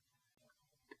it.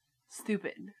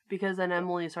 Stupid. Because then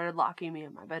Emily started locking me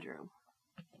in my bedroom.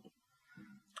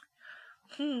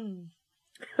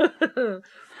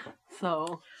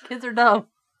 So, kids are dumb.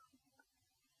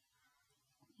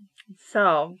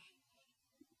 So,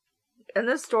 and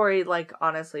this story, like,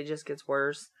 honestly just gets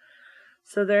worse.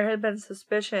 So there had been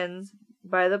suspicions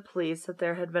by the police that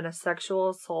there had been a sexual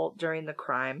assault during the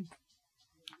crime,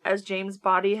 as James'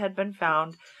 body had been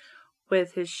found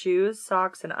with his shoes,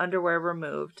 socks, and underwear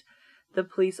removed. The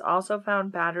police also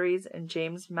found batteries in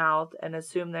James' mouth and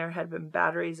assumed there had been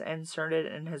batteries inserted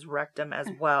in his rectum as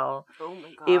well, Oh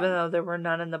my God. even though there were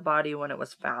none in the body when it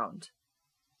was found.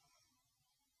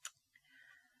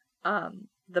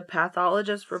 The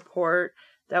pathologist report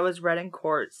that was read in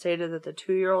court stated that the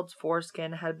 2-year-old's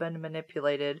foreskin had been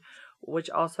manipulated, which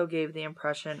also gave the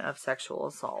impression of sexual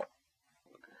assault.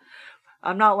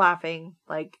 I'm not laughing,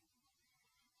 like,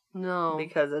 No.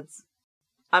 because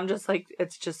I'm just like,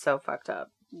 it's just so fucked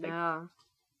up. Like, Yeah.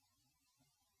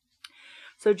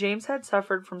 So James had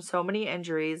suffered from so many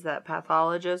injuries that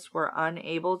pathologists were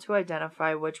unable to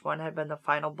identify which one had been the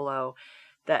final blow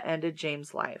that ended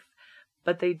James' life.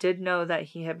 But they did know that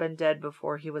he had been dead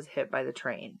before he was hit by the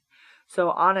train. So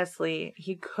honestly,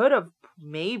 he could have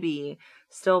maybe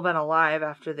still been alive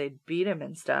after they'd beat him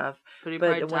and stuff. But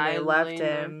But when they left laying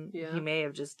him, there. Yeah. he may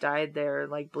have just died there,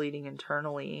 like bleeding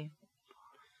internally.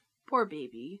 Poor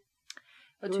baby.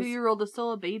 A It was- 2-year-old is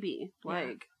still a baby. Yeah.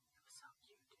 Like,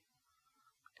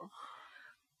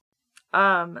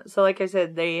 So like I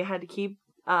said, they had to keep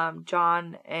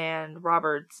John and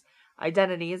Robert's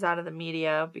identities out of the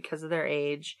media because of their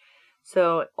age.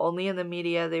 So only in the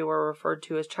media they were referred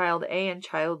to as Child A and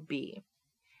Child B.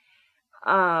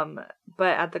 But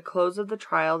at the close of the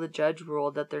trial, the judge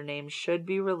ruled that their names should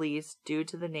be released due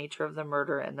to the nature of the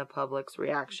murder and the public's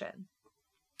reaction.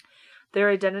 Their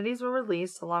identities were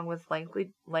released along with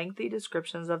lengthy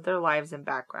descriptions of their lives and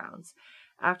backgrounds.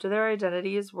 After their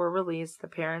identities were released, the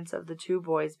parents of the 2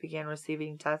 boys began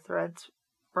receiving death threats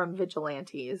from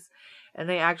vigilantes, and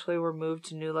they actually were moved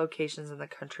to new locations in the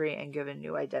country and given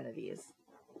new identities.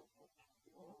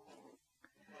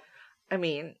 I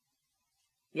mean,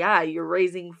 yeah, you're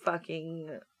raising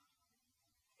fucking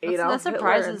Adolf that Hitler and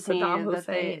surprises me Saddam that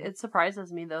Hussein. it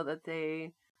surprises me though that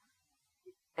they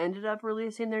ended up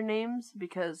releasing their names,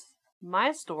 because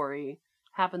my story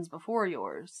happens before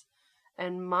yours,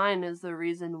 and mine is the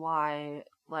reason why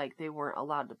like they weren't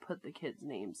allowed to put the kids'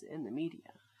 names in the media.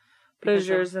 Is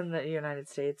yours in the United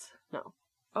States? No.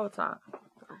 Oh, it's not.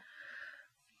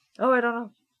 Oh, I don't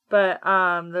know. But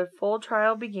the full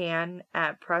trial began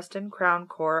at Preston Crown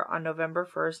Court on November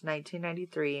 1st,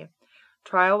 1993.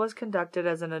 Trial was conducted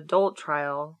as an adult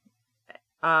trial,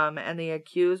 and the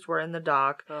accused were in the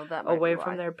dock, away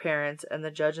from their parents, and the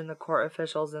judge and the court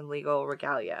officials in legal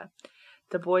regalia.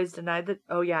 The boys denied that.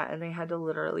 Oh yeah, and they had to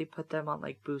literally put them on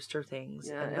like booster things.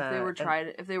 Yeah, if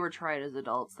they were tried as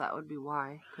adults, that would be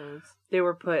why. Because they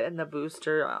were put in the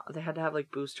booster. They had to have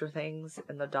like booster things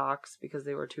in the docks because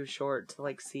they were too short to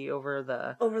like see over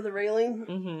the railing.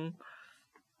 Mm-hmm.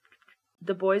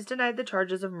 The boys denied the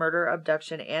charges of murder,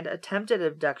 abduction, and attempted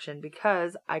abduction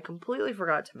because I completely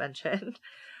forgot to mention.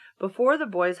 Before the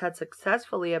boys had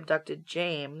successfully abducted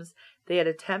James, they had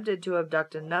attempted to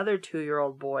abduct another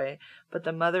 2-year-old boy, but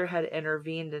the mother had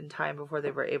intervened in time before they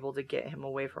were able to get him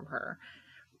away from her.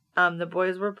 The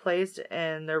boys were placed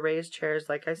in their raised chairs,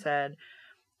 like I said.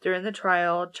 During the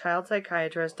trial, child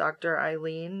psychiatrist Dr.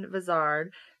 Eileen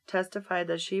Vizard testified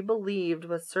that she believed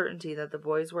with certainty that the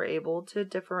boys were able to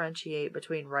differentiate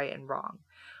between right and wrong.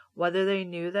 Whether they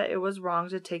knew that it was wrong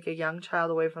to take a young child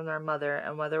away from their mother,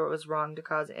 and whether it was wrong to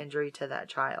cause injury to that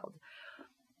child.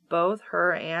 Both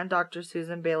her and Dr.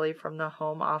 Susan Bailey from the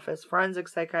Home Office forensic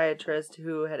psychiatrist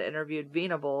who had interviewed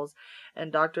Venables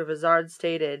and Dr. Vizard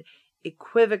stated,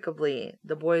 equivocally,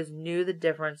 the boys knew the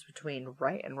difference between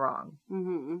right and wrong.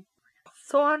 Mm-hmm.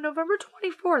 So on November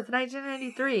 24th,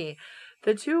 1993,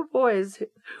 the 2 boys,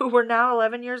 who were now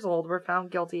 11 years old, were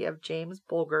found guilty of James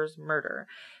Bulger's murder,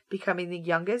 becoming the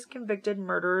youngest convicted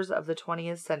murderers of the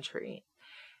 20th century.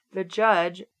 The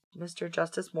judge, Mr.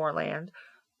 Justice Moreland,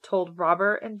 told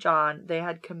Robert and John they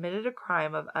had committed a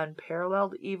crime of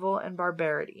unparalleled evil and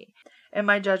barbarity. In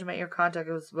my judgment, your conduct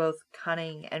was both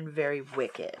cunning and very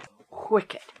wicked.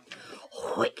 Wicked.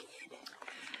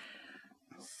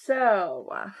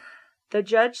 So, the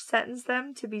judge sentenced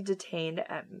them to be detained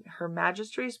at Her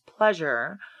Majesty's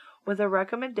pleasure, with a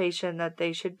recommendation that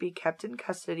they should be kept in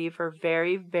custody for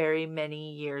very, very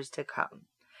many years to come.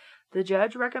 The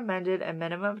judge recommended a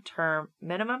minimum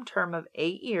term of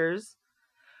 8 years,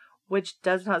 which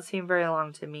does not seem very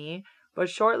long to me, but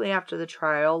shortly after the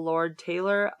trial, Lord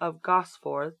Taylor of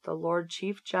Gosforth, the Lord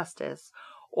Chief Justice,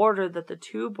 ordered that the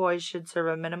 2 boys should serve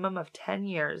a minimum of 10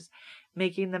 years,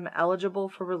 making them eligible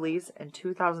for release in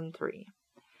 2003.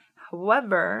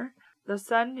 However, the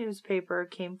Sun newspaper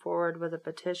came forward with a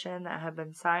petition that had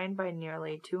been signed by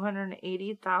nearly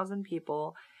 280,000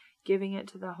 people, giving it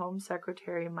to the Home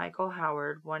Secretary Michael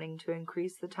Howard, wanting to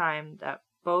increase the time that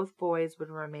both boys would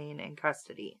remain in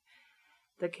custody.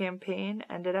 The campaign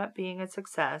ended up being a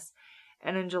success,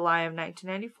 and in July of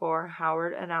 1994,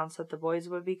 Howard announced that the boys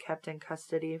would be kept in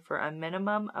custody for a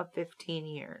minimum of 15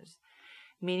 years,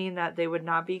 meaning that they would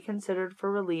not be considered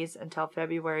for release until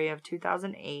February of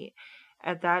 2008.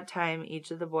 At that time,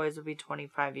 each of the boys would be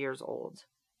 25 years old.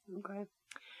 Okay.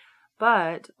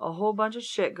 But a whole bunch of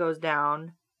shit goes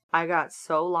down. I got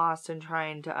so lost in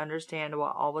trying to understand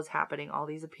what all was happening, all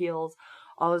these appeals,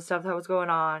 all the stuff that was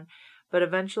going on. But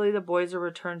eventually the boys are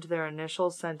returned to their initial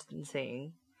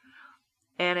sentencing.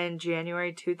 And in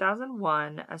January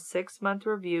 2001, a 6-month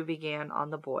review began on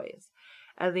the boys.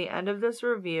 At the end of this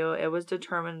review, it was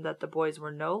determined that the boys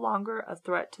were no longer a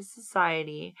threat to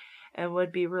society and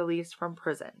would be released from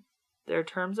prison. Their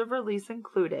terms of release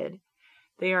included: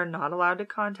 they are not allowed to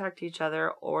contact each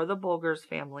other or the Bulgars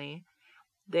family.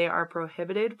 They are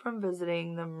prohibited from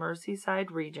visiting the Merseyside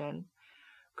region.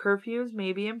 Curfews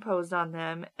may be imposed on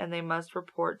them, and they must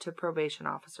report to probation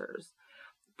officers.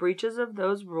 Breaches of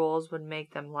those rules would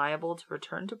make them liable to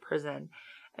return to prison,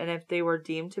 and if they were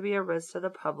deemed to be a risk to the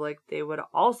public, they would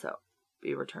also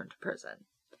be returned to prison.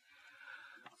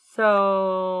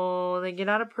 So, they get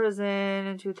out of prison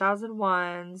in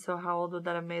 2001, so how old would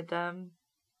that have made them?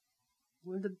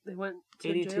 They went to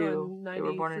 82. jail in 93, they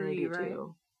were born in 82. Right?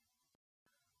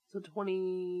 So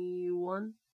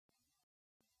 21?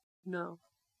 No.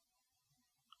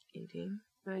 18?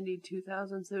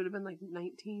 92,000, so it would have been like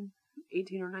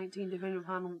 18 or 19, depending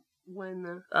upon when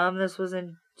the... This was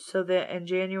in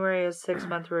January a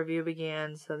 6-month review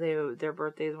began, so their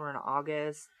birthdays were in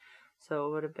August, so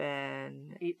it would have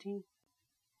been 18.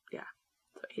 Yeah,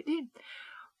 so 18.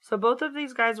 So both of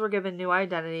these guys were given new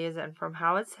identities, and from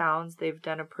how it sounds, they've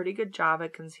done a pretty good job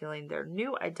at concealing their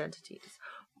new identities,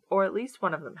 or at least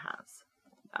one of them has.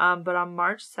 But on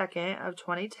March 2nd of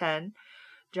 2010,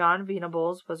 John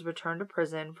Venables was returned to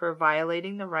prison for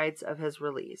violating the rights of his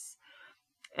release.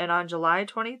 And on July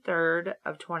 23rd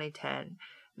of 2010,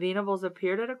 Venables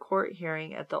appeared at a court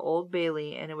hearing at the Old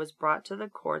Bailey, and it was brought to the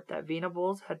court that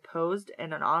Venables had posed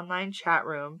in an online chat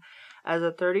room as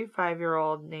a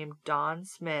 35-year-old named Dawn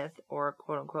Smith, or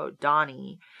quote-unquote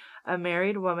Donnie, a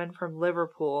married woman from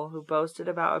Liverpool who boasted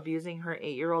about abusing her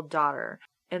 8-year-old daughter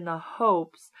in the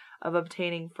hopes of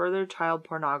obtaining further child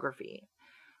pornography.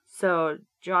 So,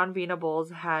 John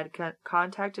Venables had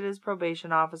contacted his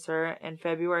probation officer in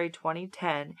February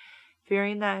 2010,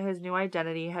 fearing that his new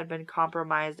identity had been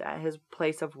compromised at his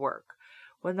place of work.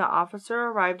 When the officer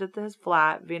arrived at his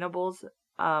flat, Venables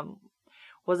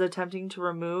was attempting to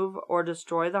remove or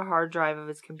destroy the hard drive of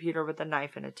his computer with a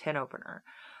knife and a tin opener.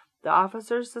 The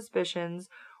officer's suspicions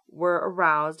were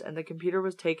aroused, and the computer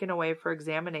was taken away for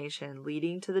examination,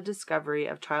 leading to the discovery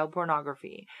of child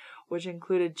pornography, which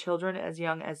included children as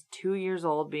young as 2 years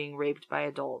old being raped by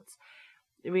adults.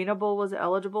 Venables was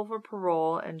eligible for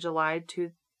parole in July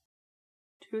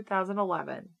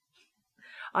 2011.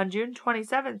 On June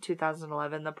 27,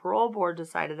 2011, the parole board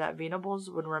decided that Venables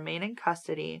would remain in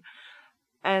custody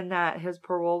and that his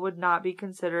parole would not be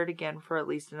considered again for at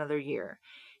least another year.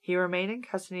 He remained in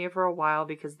custody for a while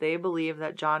because they believed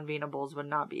that John Venables would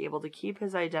not be able to keep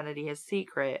his identity a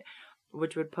secret,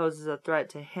 which would pose as a threat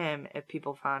to him if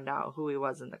people found out who he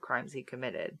was and the crimes he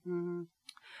committed. Mm-hmm.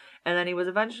 And then he was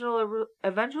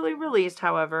eventually released,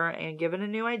 however, and given a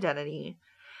new identity.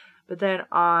 But then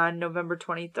on November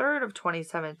 23rd of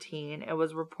 2017, it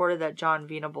was reported that John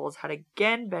Venables had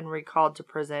again been recalled to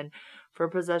prison for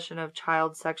possession of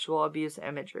child sexual abuse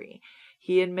imagery.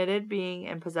 He admitted being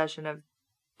in possession of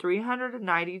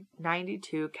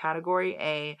 392 Category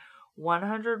A,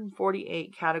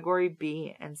 148 Category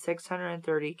B, and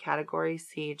 630 Category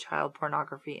C child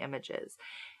pornography images,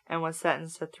 and was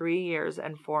sentenced to 3 years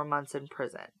and 4 months in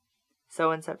prison.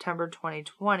 So in September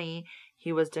 2020,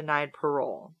 he was denied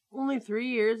parole. Only 3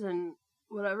 years and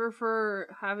whatever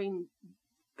for having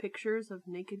pictures of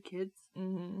naked kids.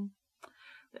 Mm-hmm.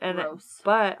 Gross.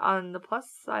 But on the plus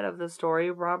side of the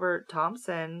story, Robert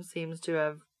Thompson seems to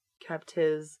have kept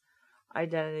his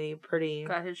identity pretty...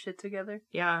 Got his shit together?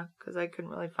 Yeah, because I couldn't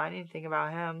really find anything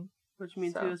about him. Which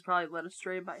means he was probably led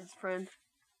astray by his friend.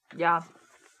 Yeah.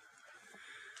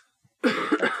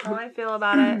 That's how I feel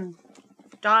about it.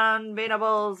 John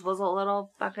Venables was a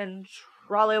little fucking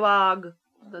trollywog.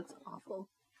 That's awful.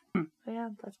 But yeah,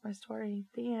 that's my story.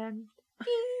 The end.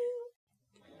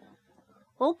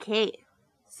 Okay.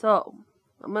 So,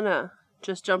 I'm gonna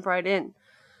just jump right in.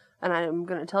 And I'm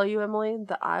gonna tell you, Emily,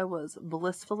 that I was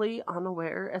blissfully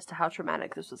unaware as to how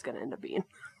traumatic this was gonna end up being.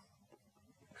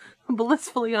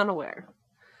 Blissfully unaware.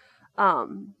 But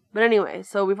anyway,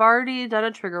 so we've already done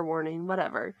a trigger warning,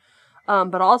 whatever.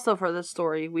 But also for this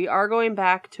story, we are going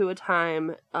back to a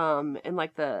time, in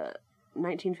like the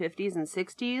 1950s and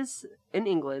 60s in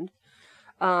England.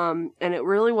 And it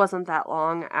really wasn't that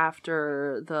long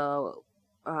after the,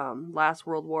 last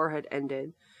World War had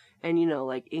ended. And, you know,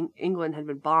 like, England had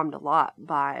been bombed a lot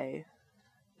by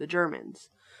the Germans.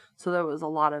 So there was a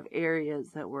lot of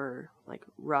areas that were, like,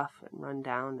 rough and run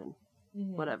down and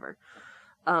whatever.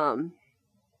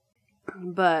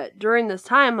 But during this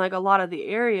time, like, a lot of the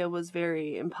area was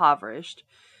very impoverished,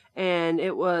 and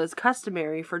it was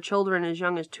customary for children as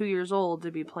young as 2 years old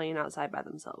to be playing outside by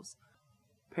themselves.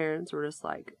 Parents were just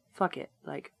like, fuck it,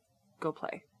 like, go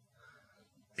play.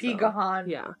 Pegahan.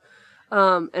 Yeah.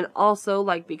 And also,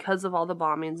 like, because of all the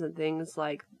bombings and things,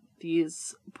 like,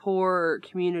 these poor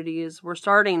communities were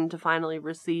starting to finally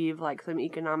receive, like, some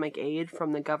economic aid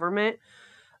from the government.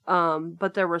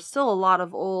 But there were still a lot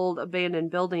of old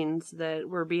abandoned buildings that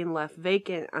were being left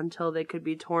vacant until they could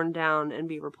be torn down and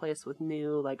be replaced with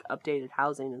new, like, updated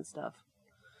housing and stuff.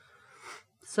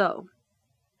 So,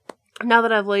 now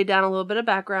that I've laid down a little bit of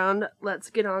background,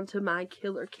 let's get on to my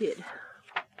killer kid.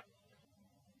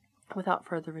 Without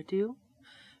further ado,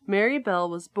 Mary Bell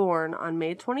was born on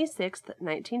May 26,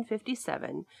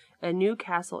 1957, in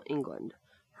Newcastle, England.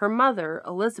 Her mother,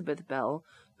 Elizabeth Bell,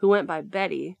 who went by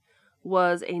Betty,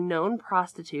 was a known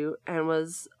prostitute and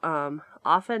was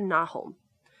often not home.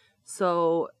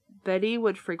 So Betty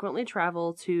would frequently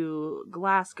travel to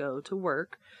Glasgow to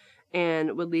work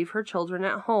and would leave her children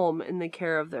at home in the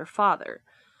care of their father.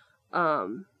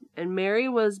 And Mary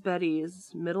was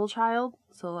Betty's middle child,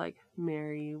 so, like,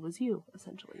 Mary was you,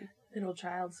 essentially. Middle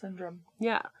child syndrome.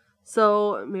 Yeah.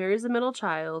 So Mary's the middle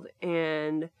child,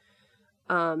 and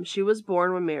she was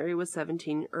born when Mary was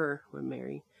 17,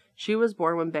 she was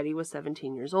born when Betty was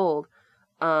 17 years old.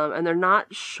 And they're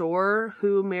not sure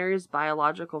who Mary's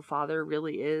biological father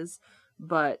really is,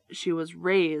 but she was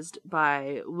raised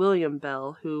by William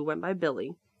Bell, who went by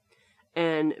Billy.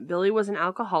 And Billy was an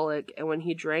alcoholic, and when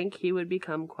he drank, he would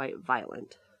become quite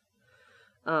violent.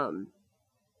 And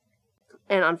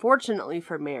unfortunately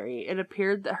for Mary, it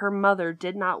appeared that her mother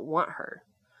did not want her.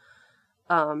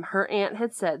 Her aunt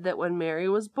had said that when Mary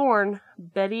was born,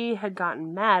 Betty had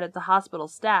gotten mad at the hospital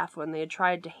staff when they had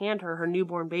tried to hand her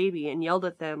newborn baby and yelled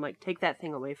at them, like, take that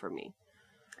thing away from me.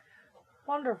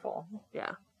 Wonderful.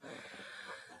 Yeah.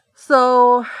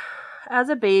 So, as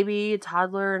a baby,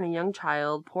 toddler, and a young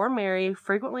child, poor Mary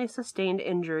frequently sustained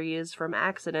injuries from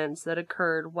accidents that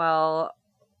occurred while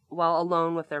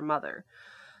alone with their mother,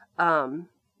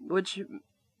 which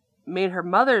made her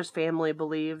mother's family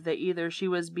believe that either she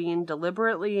was being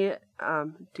deliberately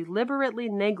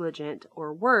negligent,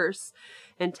 or worse,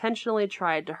 intentionally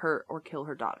tried to hurt or kill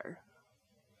her daughter.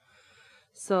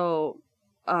 So,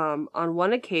 on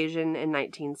one occasion in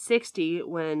 1960,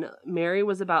 when Mary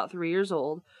was about 3 years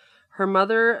old, her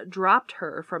mother dropped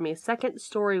her from a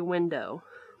second-story window.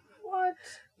 What?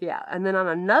 Yeah, and then on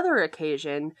another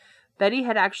occasion, Betty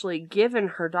had actually given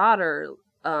her daughter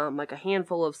like a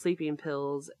handful of sleeping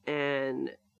pills,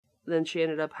 and then she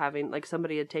ended up having, like,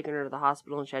 somebody had taken her to the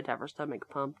hospital and she had to have her stomach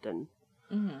pumped and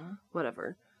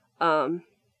whatever. But I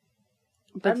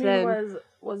mean, then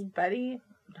was Betty?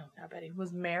 No, not Betty.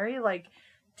 Was Mary, like,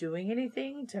 doing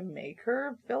anything to make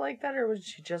her feel like that, or would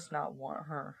she just not want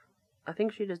her? I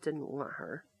think she just didn't want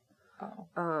her.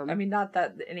 Oh. I mean, not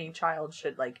that any child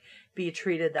should, like, be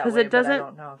treated that way, because but I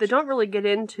don't know. They don't really get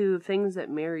into things that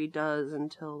Mary does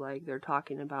until, like, they're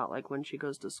talking about, like, when she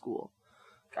goes to school.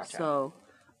 Gotcha. So,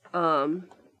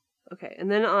 okay. And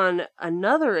then on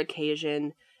another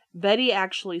occasion, Betty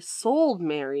actually sold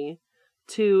Mary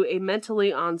to a mentally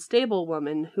unstable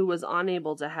woman who was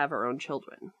unable to have her own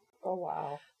children. Oh,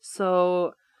 wow.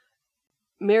 So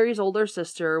Mary's older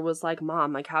sister was like,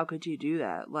 Mom, like, how could you do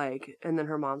that? Like, and then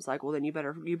her mom's like, well, then you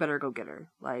better go get her.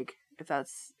 Like,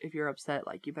 if you're upset,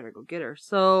 like, you better go get her.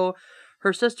 So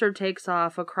her sister takes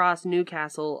off across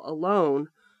Newcastle alone.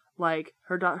 Like,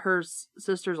 her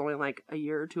sister's only, like, a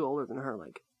year or two older than her.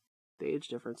 Like, the age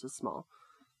difference is small.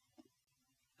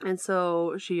 And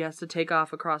so she has to take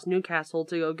off across Newcastle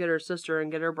to go get her sister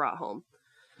and get her brought home.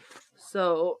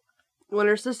 So when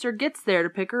her sister gets there to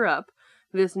pick her up,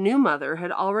 this new mother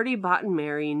had already bought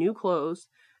Mary new clothes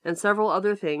and several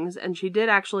other things, and she did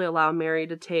actually allow Mary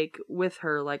to take with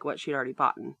her, like, what she'd already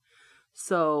bought.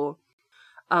 So,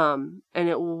 and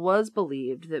it was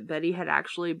believed that Betty had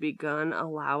actually begun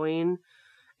allowing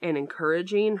and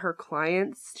encouraging her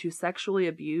clients to sexually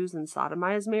abuse and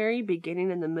sodomize Mary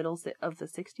beginning in the middle of the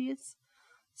 60s.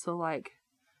 So, like,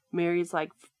 Mary's,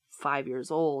 like, 5 years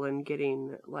old and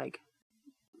getting, like,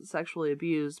 sexually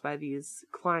abused by these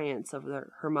clients of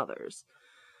her mother's.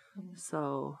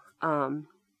 So,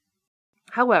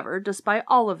 however, despite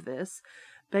all of this,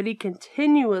 Betty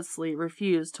continuously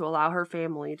refused to allow her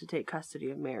family to take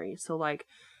custody of Mary. So, like,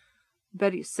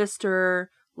 Betty's sister,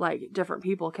 like, different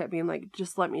people kept being like,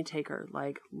 just let me take her.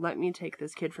 Like, let me take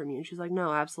this kid from you. And she's like,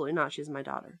 no, absolutely not. She's my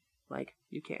daughter. Like,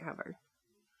 you can't have her.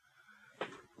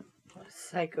 What a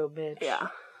psycho bitch. Yeah.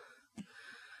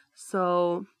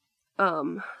 So,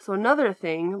 So another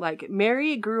thing, like,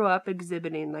 Mary grew up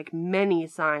exhibiting, like, many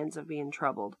signs of being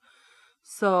troubled.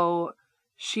 So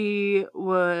she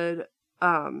would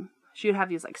have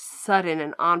these, like, sudden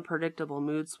and unpredictable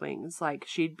mood swings. Like,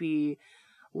 she'd be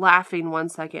laughing one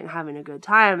second and having a good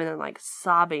time, and then, like,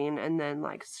 sobbing, and then,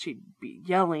 like, she'd be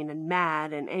yelling and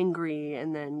mad and angry,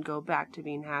 and then go back to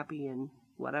being happy and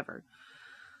whatever.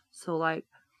 So, like,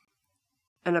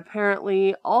 and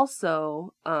apparently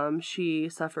also, she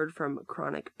suffered from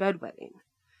chronic bedwetting.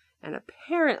 And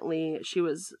apparently she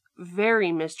was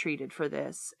very mistreated for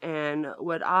this and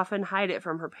would often hide it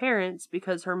from her parents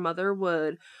because her mother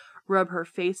would rub her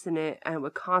face in it and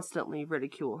would constantly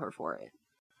ridicule her for it.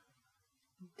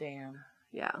 Damn.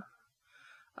 Yeah.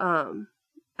 And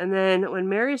then when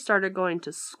Mary started going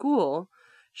to school,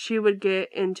 she would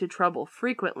get into trouble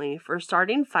frequently for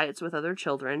starting fights with other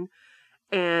children.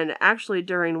 And actually,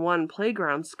 during one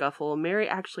playground scuffle, Mary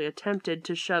actually attempted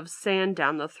to shove sand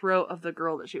down the throat of the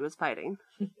girl that she was fighting.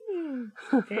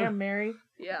 Damn, Mary.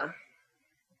 Yeah.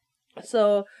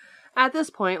 So, at this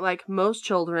point, like, most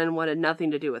children wanted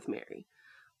nothing to do with Mary.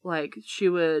 Like, they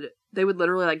would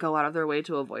literally, like, go out of their way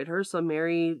to avoid her, so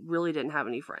Mary really didn't have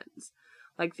any friends.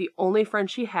 Like, the only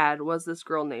friend she had was this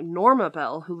girl named Norma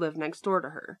Bell, who lived next door to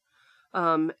her.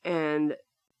 And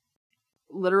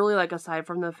literally, like, aside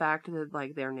from the fact that,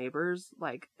 like, they're neighbors,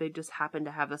 like, they just happen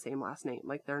to have the same last name.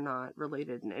 Like, they're not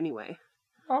related in any way.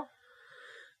 Oh.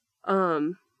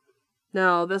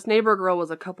 Now, this neighbor girl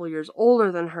was a couple years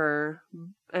older than her,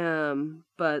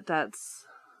 but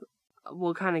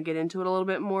we'll kind of get into it a little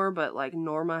bit more, but, like,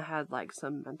 Norma had, like,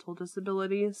 some mental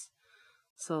disabilities.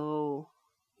 So,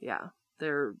 yeah,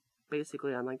 they're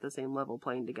basically on, like, the same level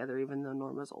playing together, even though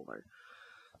Norma's older.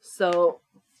 So,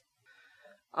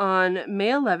 on May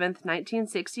 11th,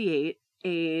 1968,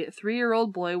 a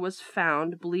 3-year-old boy was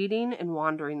found bleeding and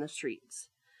wandering the streets.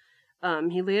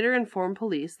 He later informed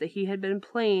police that he had been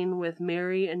playing with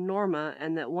Mary and Norma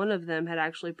and that one of them had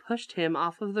actually pushed him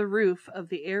off of the roof of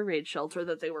the air raid shelter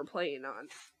that they were playing on.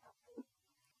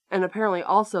 And apparently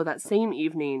also that same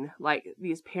evening, like,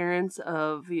 these parents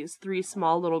of these 3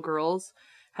 small little girls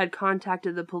had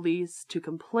contacted the police to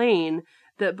complain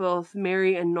that both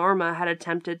Mary and Norma had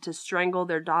attempted to strangle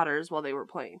their daughters while they were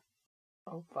playing.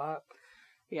 Oh, fuck.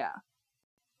 Yeah.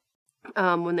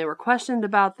 When they were questioned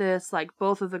about this, like,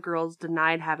 both of the girls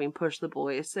denied having pushed the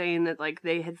boy, saying that, like,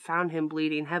 they had found him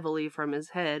bleeding heavily from his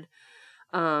head,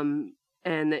 and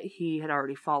that he had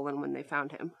already fallen when they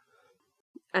found him.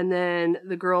 And then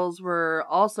the girls were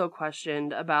also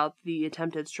questioned about the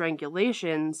attempted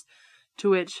strangulations,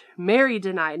 to which Mary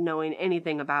denied knowing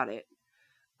anything about it.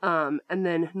 And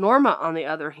then Norma, on the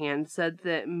other hand, said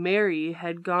that Mary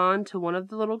had gone to one of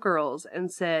the little girls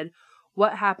and said,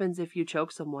 "What happens if you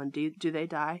choke someone? Do they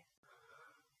die?"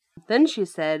 Then she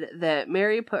said that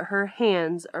Mary put her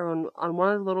hands on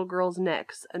one of the little girl's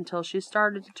necks until she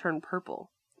started to turn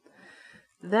purple.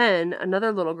 Then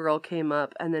another little girl came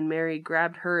up, and then Mary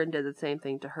grabbed her and did the same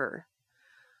thing to her.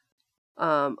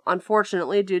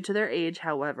 Unfortunately, due to their age,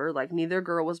 however, like, neither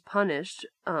girl was punished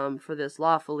for this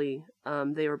lawfully.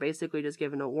 They were basically just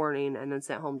given a warning and then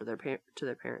sent home to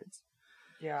their parents.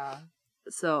 Yeah.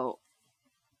 So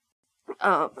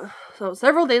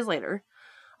several days later,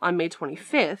 on May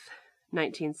 25th,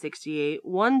 1968,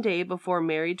 one day before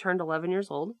Mary turned 11 years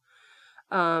old,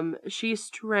 she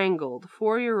strangled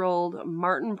 4-year-old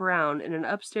Martin Brown in an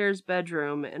upstairs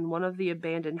bedroom in one of the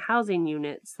abandoned housing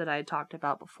units that I had talked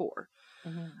about before.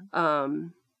 Mm-hmm.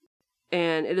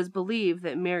 And it is believed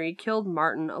that Mary killed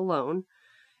Martin alone,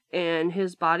 and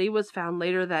his body was found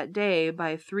later that day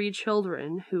by 3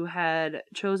 children who had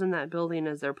chosen that building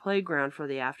as their playground for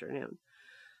the afternoon.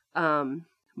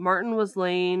 Martin was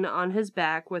laying on his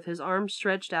back with his arms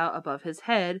stretched out above his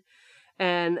head,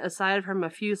 and aside from a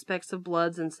few specks of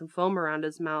blood and some foam around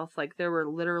his mouth, like, there were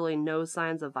literally no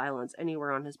signs of violence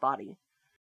anywhere on his body.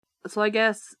 So I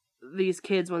guess these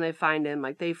kids, when they find him,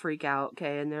 like, they freak out,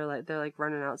 okay, and they're like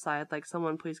running outside, like,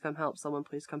 "Someone please come help, someone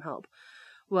please come help."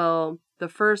 Well, the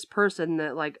first person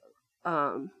that, like,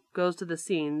 goes to the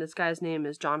scene, this guy's name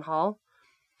is John Hall.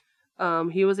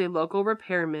 He was a local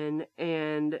repairman,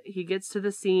 and he gets to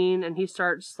the scene, and he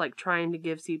starts, like, trying to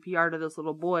give CPR to this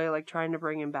little boy, like, trying to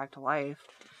bring him back to life.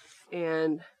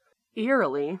 And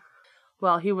eerily,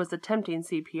 while he was attempting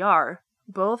CPR,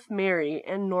 both Mary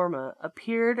and Norma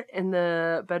appeared in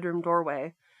the bedroom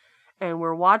doorway and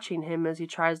were watching him as he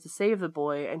tries to save the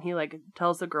boy, and he, like,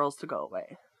 tells the girls to go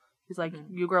away. He's like,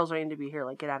 "You girls don't need to be here,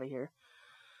 like, get out of here."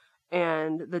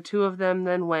 And the 2 of them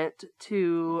then went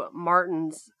to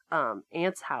Martin's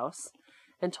aunt's house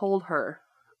and told her,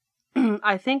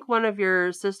 "I think one of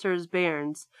your sister's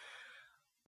bairns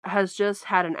has just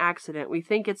had an accident. We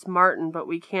think it's Martin, but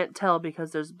we can't tell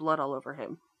because there's blood all over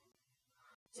him.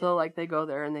 So, like, they go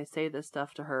there and they say this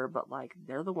stuff to her, but, like,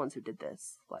 they're the ones who did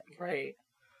this. Like, Right.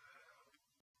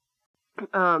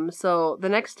 So the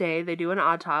next day they do an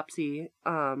autopsy,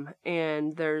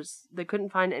 and they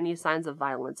couldn't find any signs of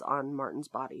violence on Martin's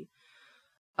body.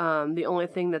 The only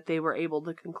thing that they were able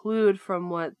to conclude from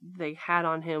what they had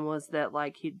on him was that,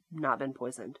 like, he'd not been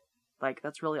poisoned. Like,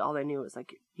 that's really all they knew. Is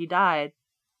like, he died,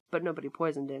 but nobody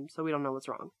poisoned him, so we don't know what's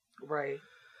wrong. Right.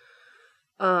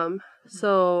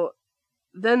 So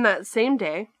then that same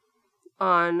day,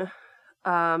 on,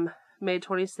 May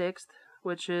 26th,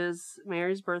 which is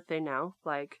Mary's birthday now,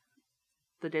 like,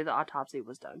 the day the autopsy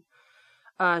was done,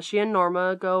 she and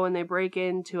Norma go and they break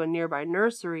into a nearby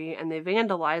nursery and they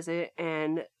vandalize it,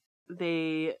 and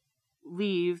they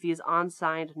leave these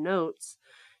unsigned notes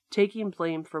taking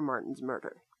blame for Martin's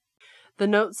murder. The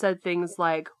note said things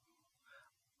like,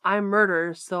 "I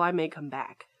murder so I may come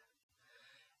back."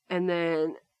 And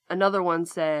then another one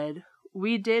said,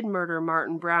 "We did murder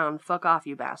Martin Brown, fuck off,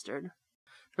 you bastard."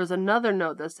 There was another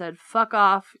note that said, fuck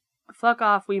off,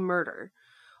 we murder.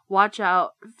 Watch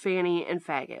out, Fanny and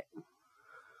faggot."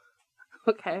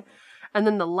 Okay. And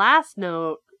then the last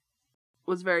note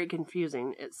was very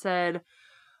confusing. It said,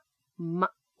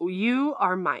 "You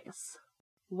are mice.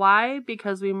 Why?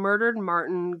 Because we murdered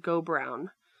Martin, go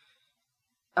Brown.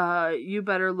 You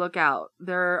better look out.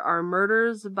 There are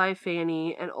murders by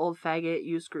Fanny and old faggot,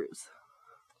 you screws."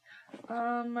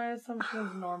 My assumption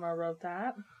is Norma wrote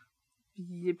that.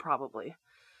 Yeah, probably.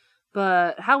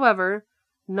 But, however,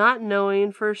 not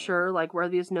knowing for sure, like, where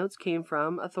these notes came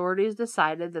from, authorities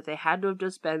decided that they had to have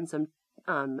just been some,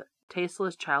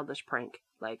 tasteless, childish prank.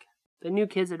 Like, they knew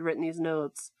kids had written these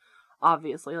notes,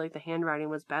 obviously. Like, the handwriting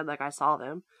was bad, like, I saw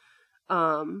them.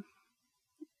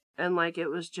 And, like, it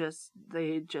was just,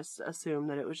 they just assumed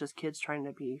that it was just kids trying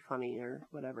to be funny or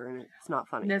whatever, and it's not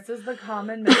funny. This is the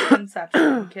common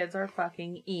misconception. Kids are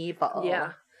fucking evil.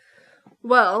 Yeah.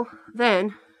 Well,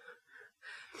 then,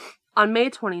 on May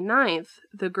 29th,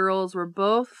 the girls were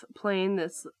both playing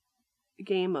this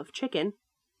game of chicken,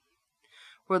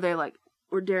 where they, like,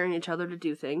 were daring each other to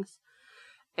do things,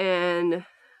 and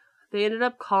they ended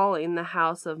up calling the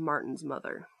house of Martin's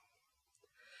mother.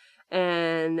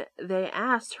 And they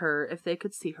asked her if they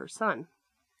could see her son.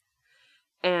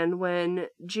 And when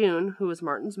June, who was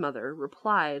Martin's mother,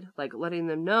 replied, like, letting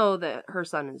them know that her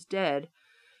son is dead,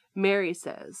 Mary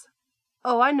says,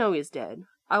 "Oh, I know he's dead.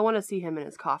 I want to see him in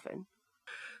his coffin."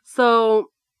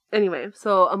 So, anyway,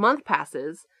 so a month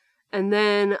passes, and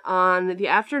then on the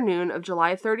afternoon of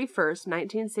July 31st,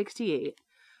 1968,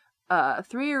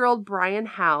 3-year-old Brian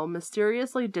Howe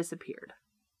mysteriously disappeared.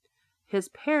 His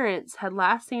parents had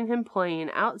last seen him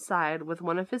playing outside with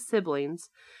one of his siblings,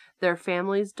 their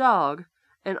family's dog,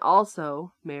 and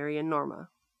also Mary and Norma.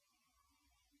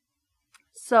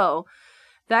 So,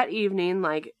 that evening,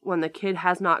 like, when the kid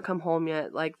has not come home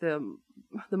yet, like, the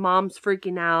mom's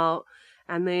freaking out,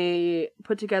 and they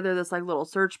put together this, like, little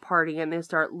search party, and they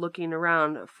start looking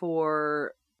around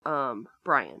for,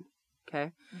 Brian,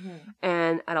 okay? Mm-hmm.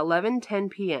 And at 11:10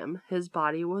 p.m., his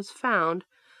body was found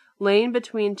laying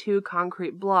between 2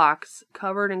 concrete blocks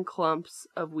covered in clumps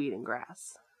of weed and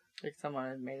grass. Like someone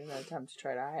had made an attempt to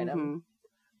try to hide him.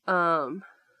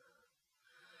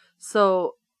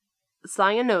 So,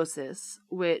 cyanosis,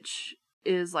 which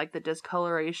is, like, the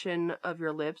discoloration of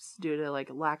your lips due to, like,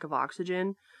 lack of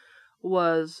oxygen,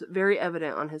 was very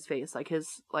evident on his face. Like,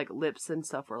 his, like, lips and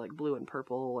stuff were, like, blue and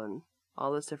purple and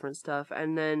all this different stuff.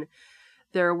 And then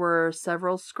there were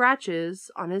several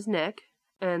scratches on his neck,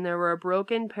 and there were a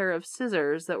broken pair of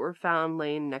scissors that were found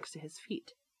laying next to his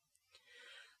feet.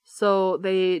 So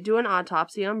they do an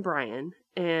autopsy on Brian,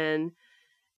 and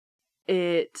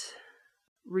it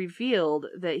revealed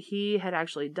that he had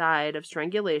actually died of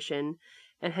strangulation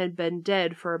and had been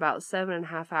dead for about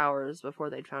 7.5 hours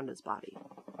before they'd found his body.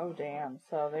 Oh, damn.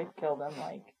 So they killed him,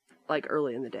 like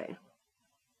early in the day.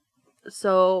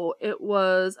 So it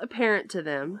was apparent to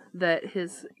them that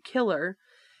his killer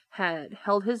had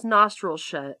held his nostrils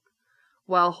shut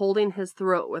while holding his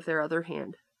throat with their other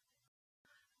hand.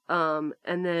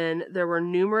 And then there were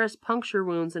numerous puncture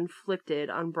wounds inflicted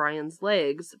on Brian's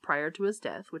legs prior to his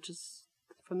death, which is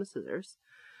from the scissors.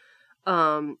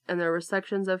 And there were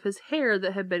sections of his hair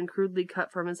that had been crudely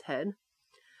cut from his head.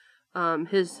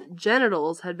 His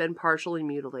genitals had been partially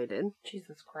mutilated.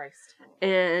 Jesus Christ.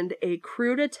 And a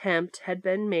crude attempt had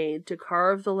been made to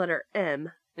carve the letter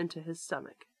M into his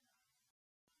stomach.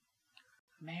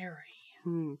 Mary.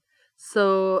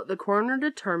 So the coroner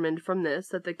determined from this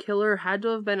that the killer had to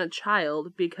have been a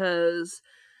child because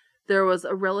there was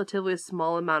a relatively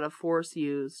small amount of force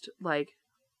used, like,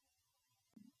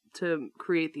 to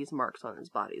create these marks on his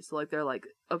body. So, like, they're like,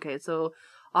 okay, so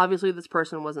obviously this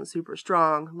person wasn't super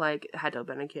strong, like, it had to have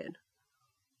been a kid.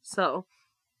 So,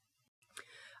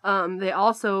 they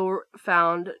also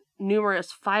found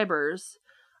numerous fibers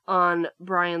on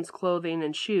Brian's clothing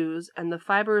and shoes, and the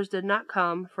fibers did not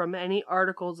come from any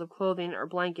articles of clothing or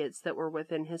blankets that were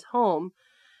within his home,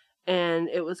 and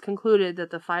it was concluded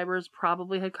that the fibers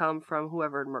probably had come from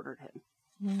whoever had murdered him.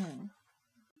 Mm.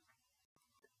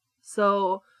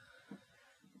 So,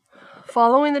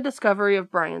 following the discovery of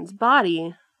Brian's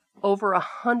body, over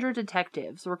 100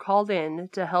 detectives were called in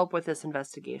to help with this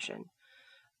investigation.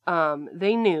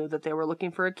 They knew that they were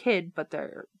looking for a kid, but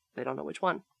they don't know which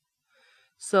one.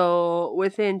 So,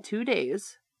 within 2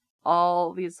 days,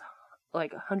 all these,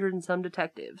 like, 100 and some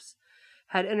detectives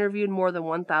had interviewed more than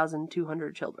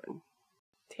 1,200 children.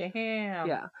 Damn.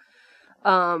 Yeah.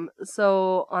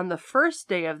 So, on the first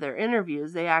day of their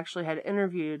interviews, they actually had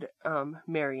interviewed,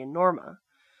 Mary and Norma.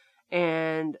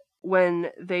 And when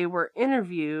they were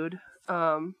interviewed,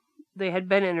 they had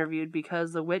been interviewed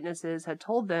because the witnesses had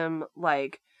told them,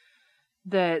 like,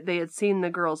 that they had seen the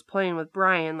girls playing with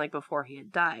Brian, like, before he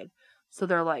had died. So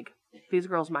they're like, these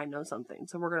girls might know something,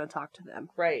 so we're going to talk to them.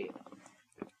 Right.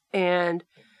 And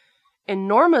in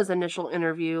Norma's initial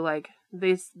interview, like,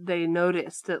 they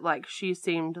noticed that, like, she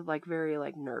seemed, like, very,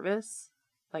 like, nervous.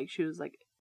 Like, she was, like,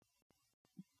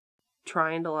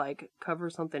 trying to, like, cover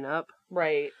something up.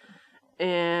 Right.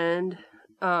 And,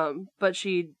 but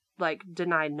she, like,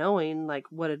 denied knowing, like,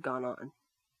 what had gone on.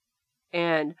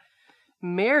 And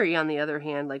Mary, on the other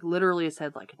hand, like, literally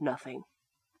said, like, nothing.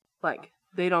 Like,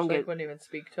 they don't She, get, wouldn't even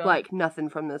speak to him. like, nothing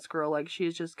from this girl. Like,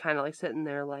 she's just kind of, like, sitting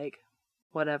there, like,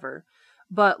 whatever.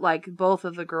 But, like, both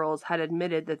of the girls had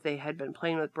admitted that they had been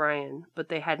playing with Brian, but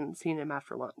they hadn't seen him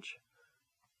after lunch.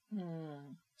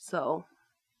 So.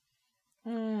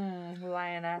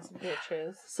 Lying ass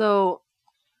bitches. So,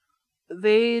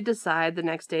 they decide the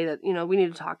next day that, you know, we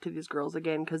need to talk to these girls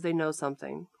again because they know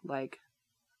something. Like,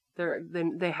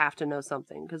 they have to know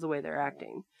something because of the way they're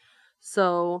acting.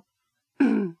 So,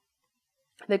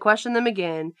 they question them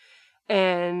again,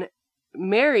 and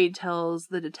Mary tells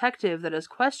the detective that is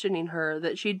questioning her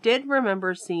that she did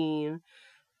remember seeing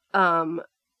an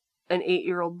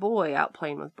 8-year-old boy out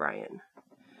playing with Brian.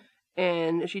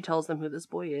 And she tells them who this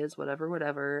boy is,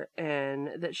 whatever, and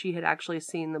that she had actually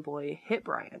seen the boy hit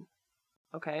Brian.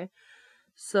 Okay?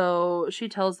 So she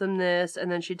tells them this,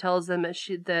 and then she tells them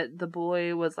that the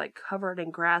boy was, like, covered in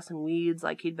grass and weeds,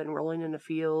 like he'd been rolling in a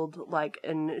field, like,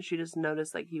 and she just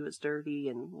noticed, like, he was dirty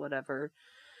and whatever.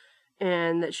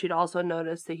 And that she'd also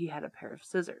noticed that he had a pair of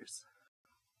scissors.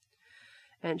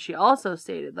 And she also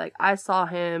stated, like, I saw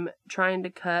him trying to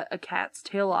cut a cat's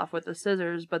tail off with the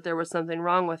scissors, but there was something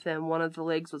wrong with him. One of the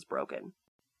legs was broken.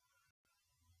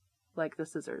 Like, the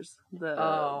scissors.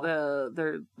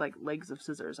 They're, like, legs of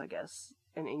scissors, I guess,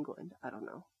 in England. I don't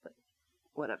know, but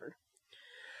whatever.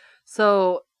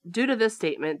 So, due to this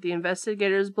statement, the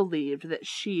investigators believed that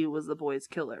she was the boy's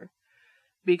killer.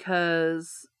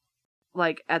 Because,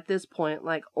 like, at this point,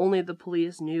 like, only the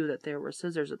police knew that there were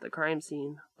scissors at the crime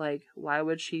scene. Like, why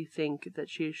would she think that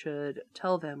she should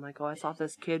tell them, like, oh, I saw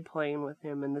this kid playing with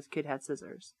him and this kid had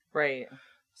scissors? Right.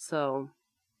 So,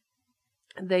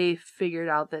 they figured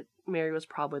out that Mary was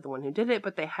probably the one who did it,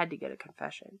 but they had to get a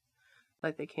confession.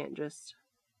 Like, they can't just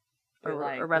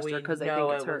arrest her because they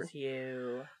think it's her. Was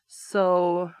you.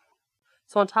 So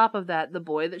on top of that, the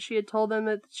boy that she had told them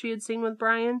that she had seen with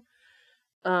Brian,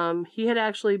 he had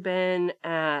actually been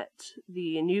at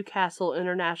the Newcastle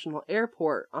International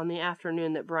Airport on the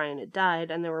afternoon that Brian had died,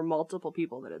 and there were multiple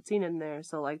people that had seen him there,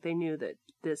 so, like, they knew that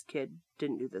this kid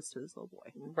didn't do this to this little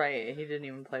boy. Right, he didn't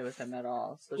even play with him at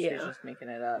all, so she was just making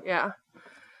it up. Yeah.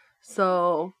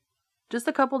 So, just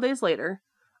a couple days later,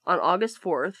 on August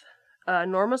 4th,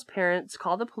 Norma's parents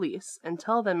call the police and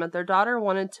tell them that their daughter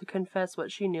wanted to confess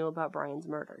what she knew about Brian's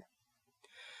murder.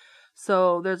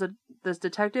 So this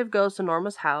detective goes to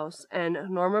Norma's house, and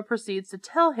Norma proceeds to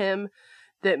tell him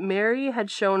that Mary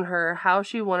had shown her how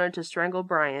she wanted to strangle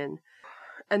Brian,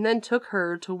 and then took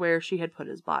her to where she had put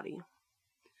his body.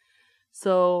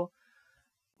 So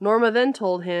Norma then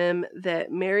told him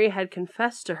that Mary had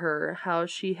confessed to her how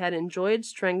she had enjoyed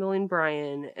strangling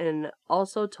Brian, and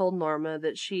also told Norma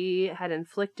that she had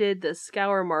inflicted the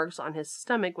scour marks on his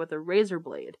stomach with a razor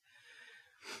blade,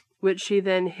 which she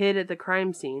then hid at the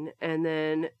crime scene. And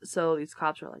then, so these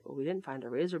cops are like, well, we didn't find a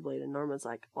razor blade. And Norma's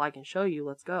like, well, I can show you,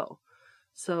 let's go.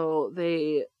 So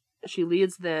she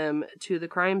leads them to the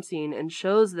crime scene and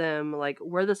shows them, like,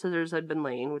 where the scissors had been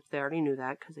laying, which they already knew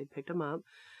that because they picked them up.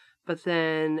 But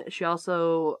then she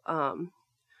also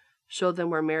showed them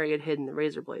where Mary had hidden the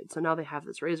razor blade. So now they have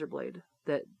this razor blade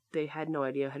that they had no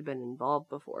idea had been involved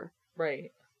before.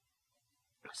 Right.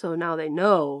 So now they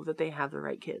know that they have the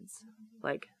right kids.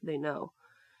 Like, they know.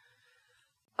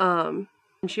 And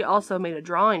she also made a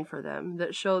drawing for them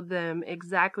that showed them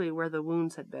exactly where the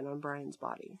wounds had been on Brian's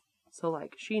body. So,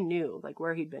 like, she knew, like,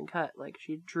 where he'd been cut. Like,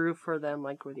 she drew for them,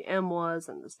 like, where the M was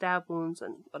and the stab wounds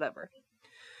and whatever.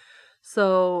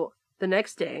 So, the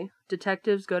next day,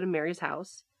 detectives go to Mary's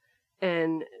house,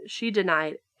 and she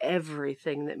denied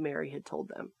everything that Mary had told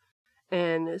them.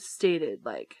 And stated,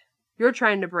 like, "You're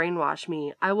trying to brainwash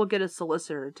me. I will get a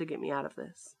solicitor to get me out of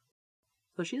this."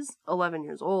 So she's 11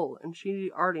 years old, and she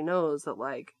already knows that,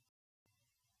 like,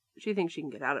 she thinks she can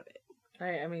get out of it.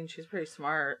 Right, I mean, she's pretty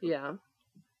smart. Yeah.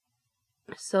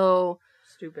 So...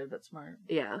 Stupid, but smart.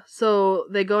 Yeah. So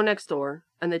they go next door,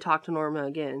 and they talk to Norma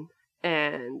again.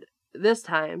 And this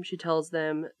time, she tells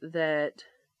them that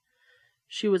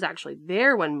she was actually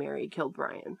there when Mary killed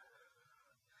Brian.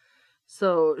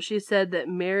 So she said that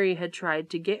Mary had tried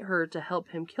to get her to help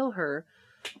him kill her,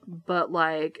 but,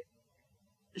 like,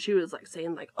 she was, like,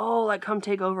 saying, like, "Oh, like, come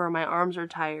take over, my arms are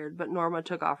tired," but Norma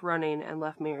took off running and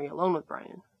left Mary alone with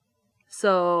Brian.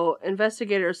 So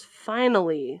investigators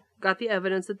finally got the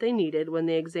evidence that they needed when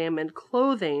they examined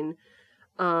clothing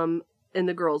in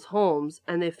the girls' homes,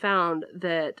 and they found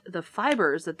that the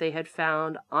fibers that they had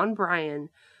found on Brian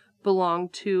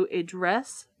belonged to a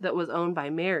dress that was owned by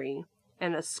Mary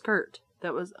and a skirt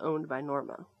that was owned by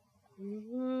Norma.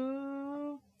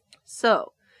 Mm-hmm.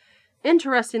 So,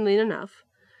 interestingly enough,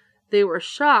 they were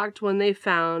shocked when they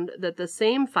found that the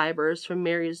same fibers from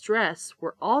Mary's dress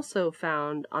were also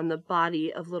found on the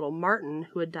body of little Martin,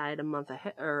 who had died a month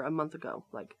ago.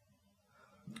 Like,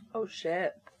 oh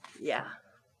shit. Yeah.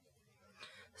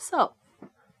 So,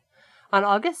 on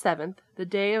August 7th, the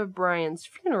day of Brian's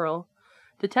funeral,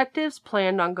 detectives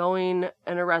planned on going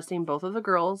and arresting both of the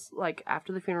girls, like,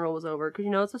 after the funeral was over. Because,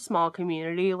 you know, it's a small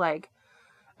community. Like,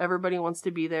 everybody wants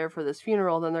to be there for this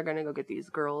funeral. Then they're going to go get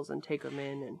these girls and take them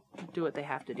in and do what they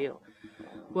have to do.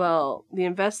 Well, the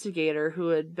investigator who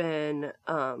had been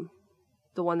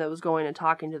the one that was going and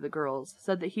talking to the girls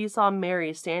said that he saw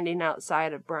Mary standing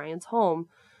outside of Brian's home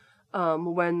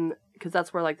because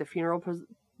that's where, like, the funeral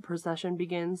procession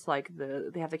begins. Like,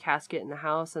 they have the casket in the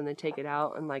house and they take it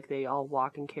out and, like, they all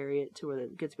walk and carry it to where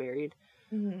it gets buried.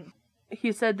 Mm-hmm.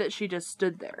 He said that she just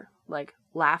stood there, like,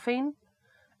 laughing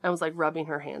and was, like, rubbing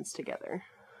her hands together.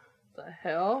 The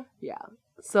hell? Yeah.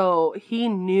 So he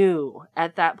knew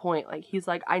at that point, like, he's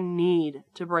like, I need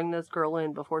to bring this girl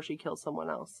in before she kills someone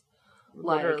else.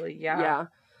 Literally, like, yeah. Yeah.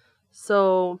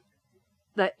 So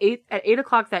at 8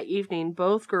 o'clock that evening,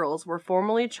 both girls were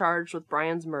formally charged with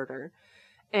Brian's murder.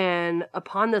 And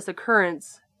upon this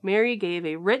occurrence, Mary gave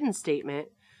a written statement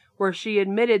where she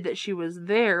admitted that she was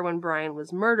there when Brian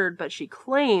was murdered, but she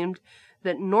claimed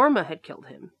that Norma had killed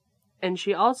him. And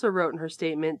she also wrote in her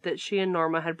statement that she and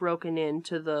Norma had broken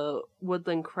into the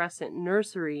Woodland Crescent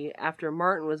nursery after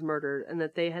Martin was murdered, and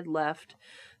that they had left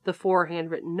the 4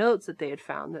 handwritten notes that they had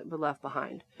found that were left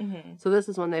behind. Mm-hmm. So this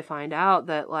is when they find out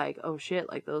that, like, oh shit,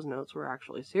 like, those notes were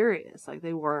actually serious. Like,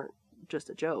 they weren't just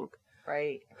a joke.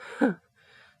 Right.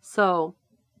 So...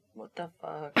 What the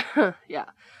fuck? Yeah.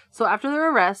 So after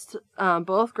their arrest,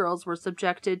 both girls were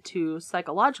subjected to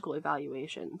psychological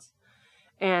evaluations.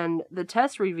 And the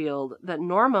test revealed that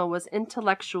Norma was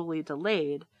intellectually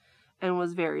delayed and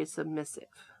was very submissive.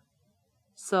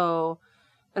 So,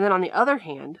 and then on the other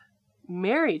hand,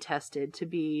 Mary tested to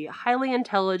be highly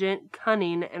intelligent,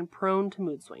 cunning, and prone to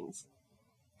mood swings.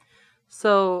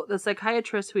 So the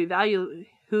psychiatrist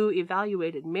who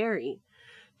evaluated Mary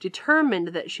determined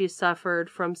that she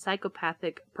suffered from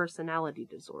psychopathic personality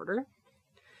disorder.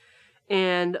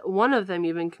 And one of them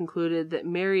even concluded that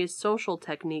Mary's social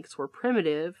techniques were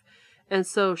primitive, and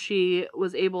so she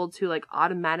was able to, like,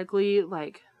 automatically,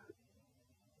 like,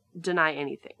 deny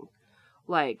anything.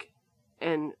 Like,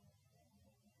 and,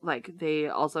 like, they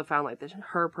also found, like, that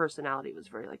her personality was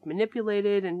very, like,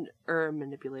 manipulative,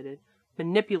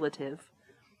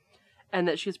 and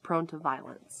that she's prone to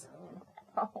violence.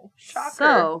 Oh, shocker.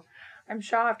 So, I'm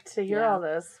shocked to hear all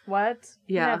this. What?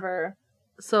 Yeah. Never.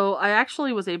 So I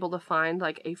actually was able to find,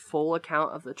 like, a full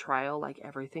account of the trial, like,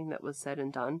 everything that was said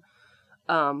and done.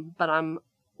 But I'm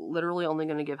literally only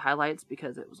going to give highlights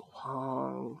because it was a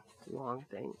long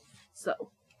thing.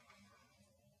 So,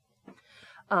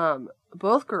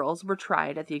 both girls were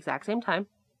tried at the exact same time,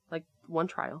 like, one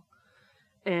trial.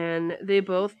 And they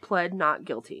both pled not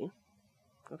guilty.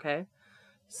 Okay?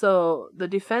 So the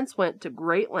defense went to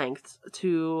great lengths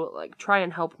to, like, try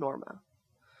and help Norma.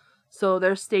 So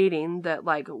they're stating that,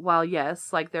 like, while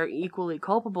yes, like, they're equally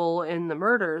culpable in the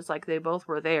murders, like, they both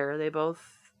were there, they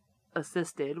both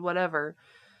assisted, whatever.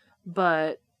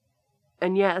 But,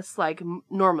 and yes, like,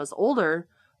 Norma's older,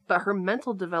 but her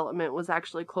mental development was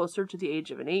actually closer to the age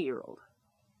of an 8-year-old.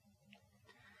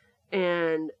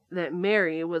 And that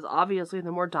Mary was obviously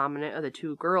the more dominant of the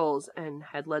two girls and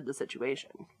had led the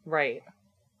situation. Right.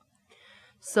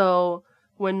 So,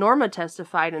 when Norma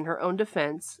testified in her own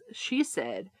defense, she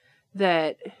said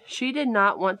that she did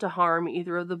not want to harm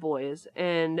either of the boys,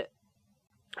 and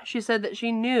she said that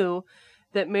she knew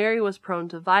that Mary was prone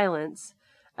to violence,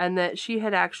 and that she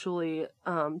had actually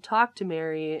talked to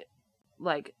Mary,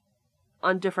 like,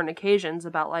 on different occasions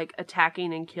about, like,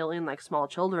 attacking and killing, like, small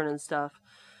children and stuff.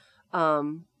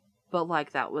 But,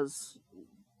 like, that was,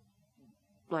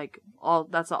 like,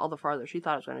 that's all the farther she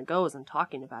thought it was going to go, was in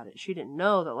talking about it. She didn't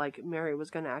know that, like, Mary was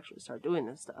going to actually start doing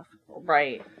this stuff.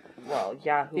 Right. Well,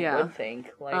 yeah, who would think?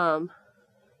 Like,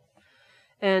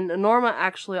 and Norma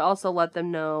actually also let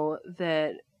them know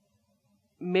that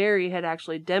Mary had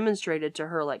actually demonstrated to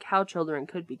her, like, how children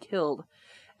could be killed,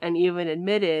 and even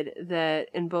admitted that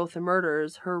in both the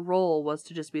murders, her role was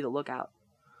to just be the lookout.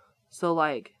 So,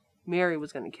 like, Mary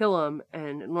was going to kill him,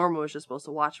 and Norma was just supposed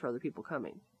to watch for other people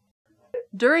coming.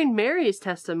 During Mary's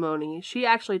testimony, she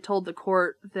actually told the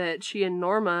court that she and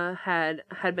Norma had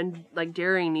been, like,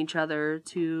 daring each other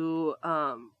to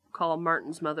call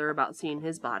Martin's mother about seeing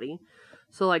his body.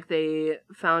 So, like, they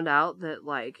found out that,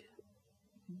 like,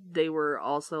 they were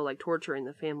also, like, torturing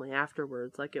the family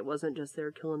afterwards. Like, it wasn't just they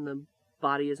were killing the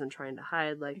bodies and trying to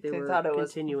hide. Like, they were thought it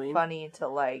continuing. was funny to,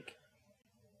 like,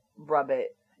 rub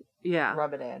it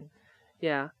in.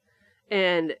 Yeah.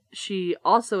 And she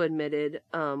also admitted,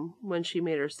 when she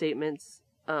made her statements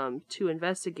to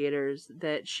investigators,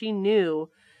 that she knew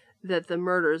that the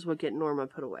murders would get Norma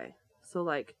put away. So,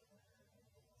 like,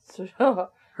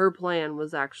 her plan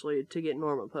was actually to get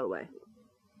Norma put away.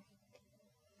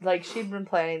 Like, she'd been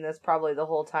planning this probably the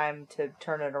whole time to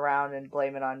turn it around and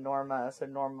blame it on Norma, so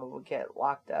Norma would get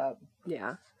locked up.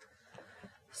 Yeah.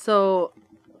 So,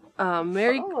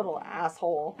 Mary... What a little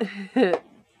asshole.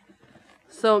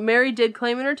 So, Mary did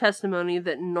claim in her testimony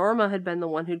that Norma had been the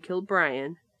one who'd killed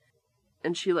Brian.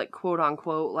 And she, like,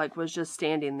 quote-unquote, like, was just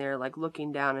standing there, like,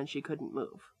 looking down, and she couldn't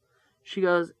move. She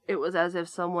goes, it was as if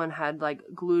someone had, like,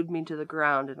 glued me to the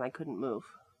ground and I couldn't move.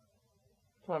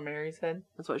 That's what Mary said?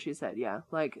 That's what she said, yeah.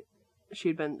 Like,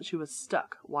 she was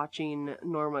stuck watching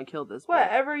Norma kill this boy.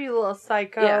 Whatever, you little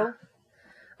psycho.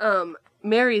 Yeah.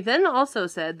 Mary then also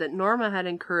said that Norma had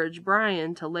encouraged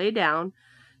Brian to lay down,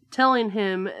 telling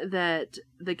him that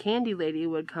the candy lady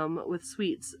would come with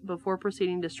sweets before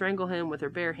proceeding to strangle him with her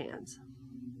bare hands.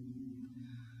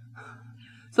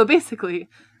 So basically,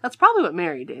 that's probably what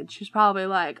Mary did. She's probably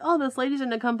like, oh, this lady's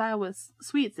gonna come by with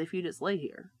sweets if you just lay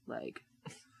here. Like,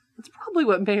 that's probably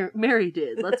what Mary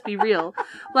did. Let's be real.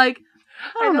 Like,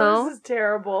 I don't know. This is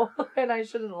terrible, and I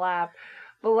shouldn't laugh.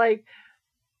 But, like,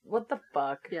 what the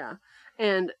fuck? Yeah.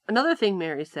 And another thing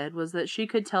Mary said was that she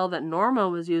could tell that Norma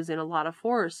was using a lot of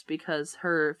force because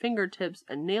her fingertips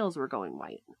and nails were going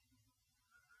white.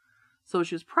 So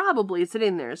she was probably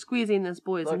sitting there squeezing this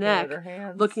boy's neck,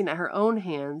 looking at her own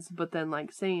hands, but then,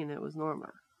 like, saying it was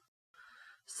Norma.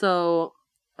 So,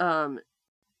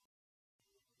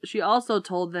 she also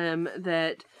told them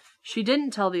that she didn't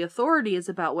tell the authorities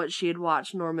about what she had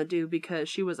watched Norma do because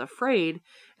she was afraid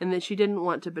and that she didn't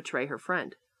want to betray her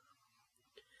friend.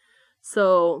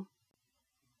 So,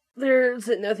 they're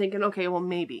sitting there thinking, okay, well,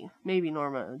 maybe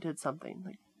Norma did something,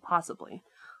 like, possibly.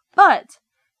 But,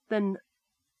 then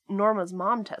Norma's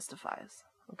mom testifies,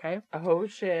 okay? Oh,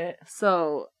 shit.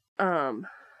 So,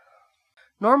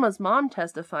 Norma's mom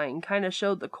testifying kind of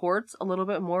showed the courts a little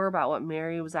bit more about what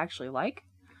Mary was actually like.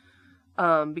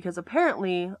 Because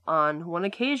apparently, on one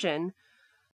occasion,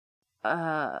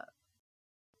 I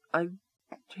don't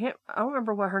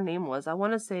remember what her name was. I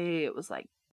want to say it was, like,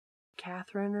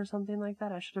 Catherine or something like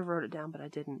that. I should have wrote it down, but I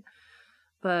didn't.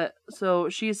 But, so,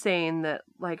 she's saying that,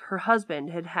 like, her husband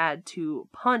had to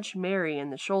punch Mary in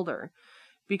the shoulder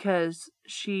because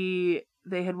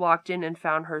they had walked in and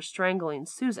found her strangling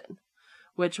Susan,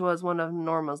 which was one of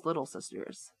Norma's little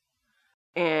sisters.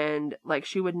 And, like,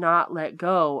 she would not let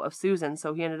go of Susan,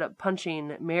 so he ended up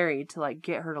punching Mary to, like,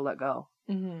 get her to let go.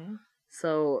 Mm-hmm.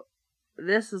 So,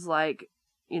 this is, like,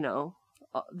 you know,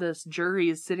 this jury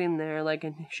is sitting there, like,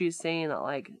 and she's saying that,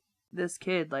 like, this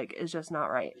kid, like, is just not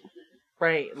right.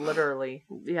 Right, literally.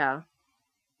 Yeah.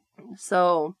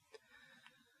 So,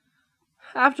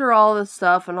 after all this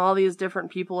stuff and all these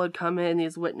different people had come in,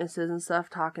 these witnesses and stuff,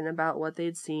 talking about what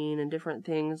they'd seen and different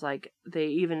things, like, they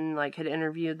even, like, had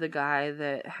interviewed the guy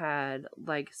that had,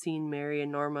 like, seen Mary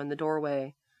and Norma in the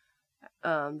doorway,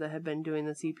 that had been doing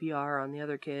the CPR on the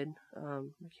other kid. I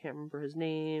can't remember his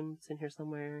name. It's in here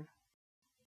somewhere.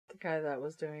 The guy that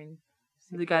was doing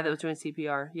CPR. The guy that was doing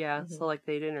CPR, yeah. Mm-hmm. So, like,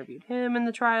 they'd interviewed him in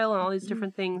the trial and all these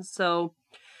different things. So,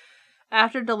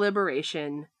 after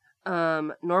deliberation,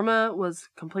 Norma was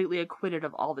completely acquitted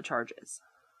of all the charges.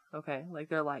 Okay, like,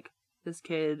 they're like, this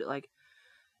kid, like,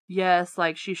 yes,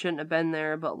 like, she shouldn't have been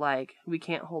there, but, like, we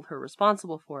can't hold her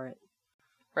responsible for it.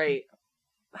 Right.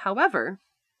 However,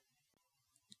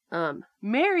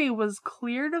 Mary was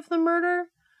cleared of the murder,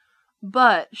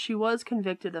 but she was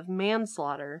convicted of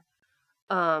manslaughter,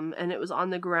 and it was on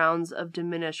the grounds of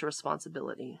diminished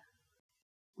responsibility.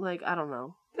 Like, I don't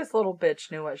know. This little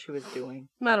bitch knew what she was doing.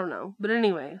 I don't know. But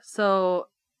anyway, so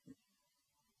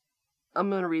I'm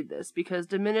going to read this because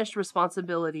diminished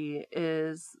responsibility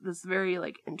is this very,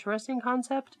 like, interesting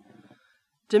concept.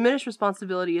 Diminished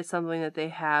responsibility is something that they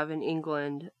have in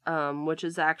England, which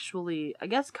is actually, I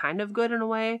guess, kind of good in a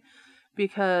way,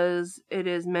 because it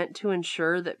is meant to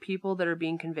ensure that people that are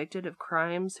being convicted of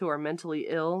crimes who are mentally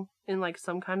ill in, like,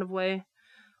 some kind of way,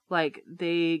 like,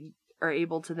 they are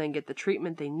able to then get the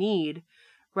treatment they need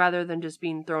rather than just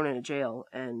being thrown in a jail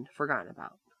and forgotten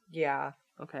about. Yeah.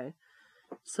 Okay.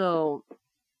 So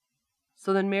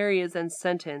then Mary is then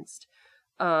sentenced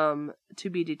to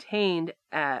be detained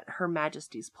at Her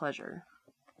Majesty's pleasure.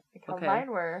 Like how mine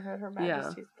were at Her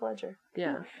Majesty's pleasure.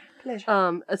 Yeah.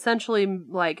 Pleasure. Essentially,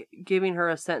 like, giving her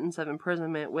a sentence of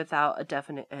imprisonment without a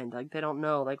definite end. Like, they don't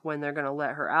know, like, when they're gonna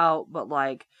let her out, but,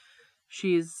 like,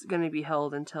 she's gonna be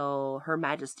held until Her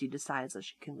Majesty decides that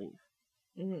she can leave.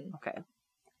 Mm-hmm. Okay.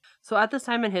 So at this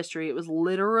time in history, it was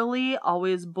literally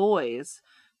always boys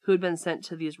who had been sent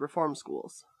to these reform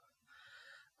schools.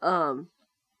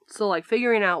 So, like,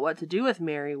 figuring out what to do with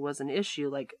Mary was an issue,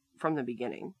 like, from the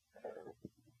beginning.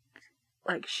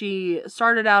 Like, she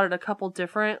started out at a couple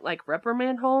different, like,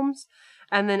 reprimand homes,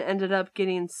 and then ended up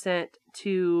getting sent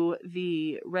to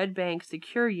the Red Bank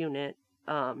Secure Unit,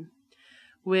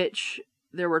 which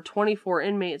there were 24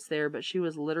 inmates there, but she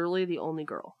was literally the only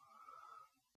girl.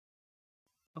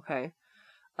 Okay.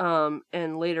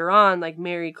 And later on, like,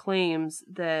 Mary claims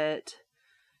that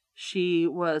she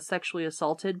was sexually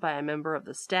assaulted by a member of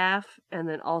the staff, and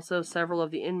then also several of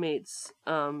the inmates,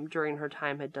 during her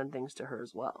time had done things to her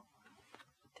as well.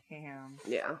 Damn.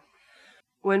 Yeah.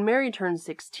 When Mary turned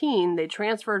 16, they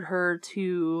transferred her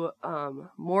to,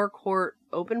 Moor Court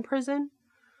Open Prison,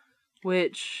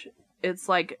 which it's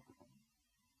like,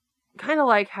 kind of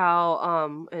like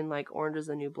how, in, like, Orange is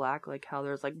the New Black, like, how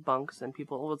there's, like, bunks and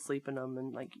people would sleep in them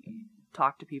and, like,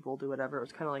 talk to people, do whatever. It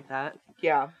was kind of like that.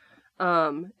 Yeah.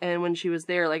 And when she was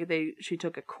there, like, she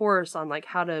took a course on, like,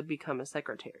 how to become a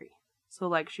secretary. So,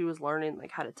 like, she was learning,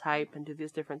 like, how to type and do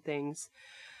these different things.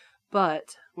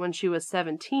 But when she was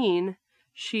 17,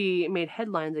 she made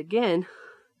headlines again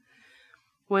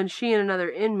when she and another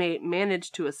inmate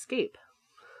managed to escape.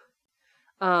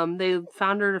 They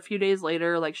found her a few days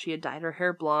later, like, she had dyed her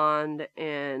hair blonde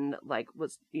and, like,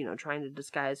 was, you know, trying to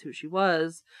disguise who she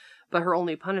was, but her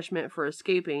only punishment for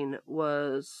escaping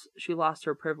was she lost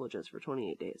her privileges for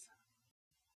 28 days.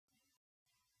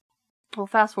 Well,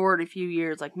 fast forward a few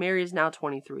years, like, Mary's now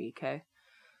 23, okay?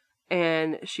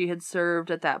 And she had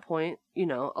served at that point, you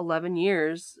know, 11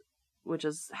 years, which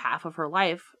is half of her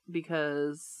life,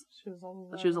 because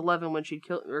she was 11 when she'd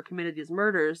killed or committed these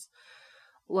murders.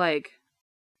 Like,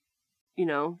 you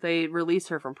know, they release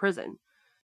her from prison.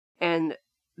 And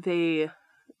they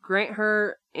grant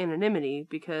her anonymity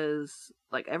because,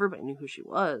 like, everybody knew who she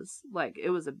was. Like,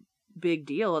 it was a big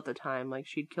deal at the time. Like,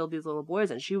 she'd killed these little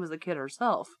boys and she was a kid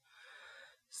herself.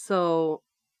 So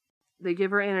they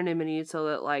give her anonymity so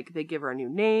that, like, they give her a new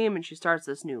name and she starts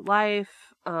this new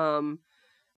life,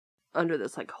 under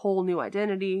this, like, whole new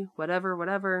identity,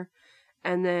 whatever.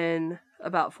 And then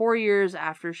about 4 years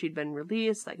after she'd been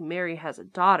released, like, Mary has a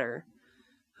daughter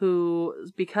who,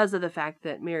 because of the fact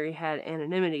that Mary had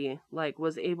anonymity, like,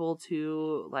 was able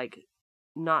to, like,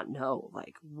 not know,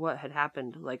 like, what had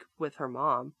happened, like, with her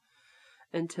mom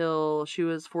until she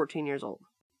was 14 years old.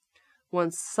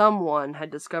 Once someone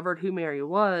had discovered who Mary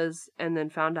was and then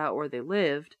found out where they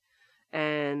lived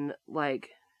and, like,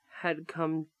 had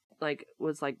come, like,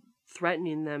 was, like,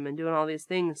 threatening them and doing all these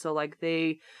things. So, like,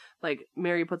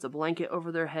 Mary puts a blanket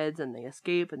over their heads and they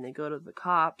escape and they go to the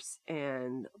cops,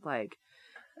 and, like,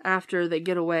 after they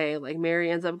get away, like,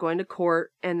 Mary ends up going to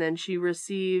court and then she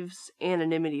receives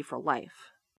anonymity for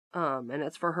life. And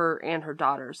it's for her and her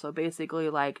daughter. So basically,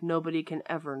 like, nobody can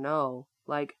ever know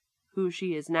like, who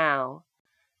she is now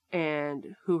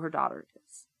and who her daughter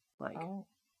is, like,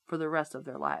 for the rest of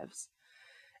their lives.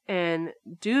 And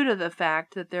due to the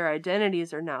fact that their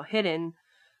identities are now hidden,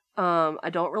 I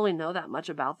don't really know that much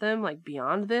about them, like,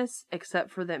 beyond this,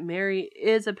 except for that Mary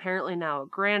is apparently now a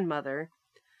grandmother,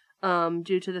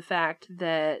 due to the fact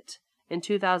that in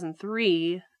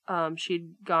 2003,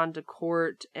 she'd gone to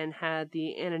court and had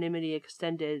the anonymity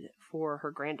extended for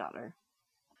her granddaughter.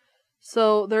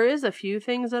 So there is a few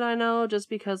things that I know, just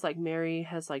because, like, Mary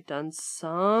has, like, done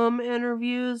some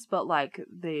interviews, but, like,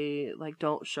 they, like,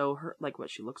 don't show her, like,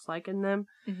 what she looks like in them.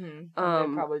 They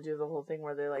probably do the whole thing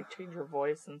where they, like, change her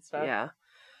voice and stuff. Yeah.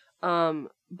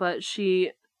 But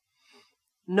she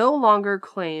no longer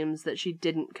claims that she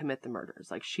didn't commit the murders.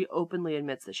 Like, she openly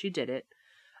admits that she did it.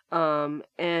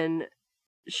 And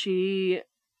she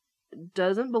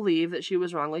doesn't believe that she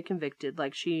was wrongly convicted.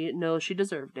 Like, she knows she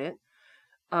deserved it.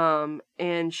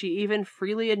 And she even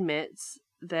freely admits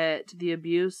that the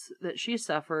abuse that she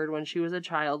suffered when she was a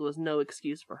child was no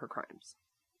excuse for her crimes.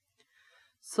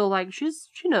 So, like, she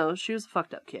knows she was a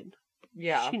fucked up kid.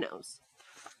 Yeah. She knows.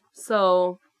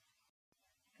 So,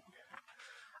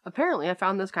 apparently I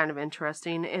found this kind of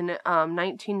interesting. In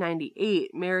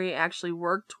 1998, Mary actually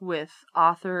worked with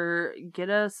author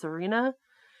Gitta Serena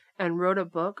and wrote a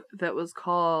book that was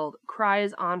called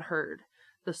Cries Unheard,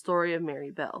 The Story of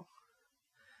Mary Bell.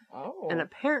 Oh. And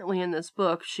apparently in this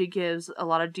book, she gives a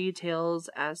lot of details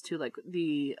as to, like,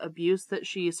 the abuse that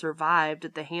she survived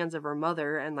at the hands of her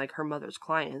mother and, like, her mother's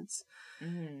clients.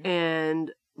 Mm-hmm.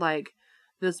 And, like,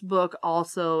 this book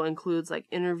also includes, like,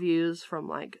 interviews from,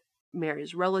 like,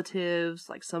 Mary's relatives,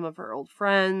 like, some of her old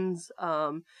friends,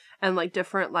 and, like,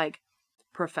 different, like,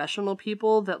 professional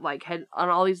people that, like, had, on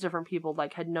all these different people,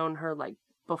 like, had known her, like,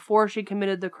 before she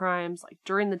committed the crimes, like,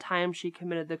 during the time she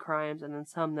committed the crimes, and then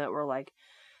some that were, like,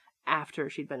 after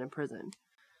she'd been in prison.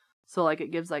 So, like, it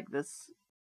gives, like, this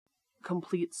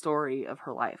complete story of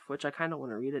her life, which I kind of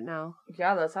want to read it now.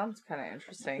 Yeah, that sounds kind of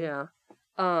interesting. Yeah.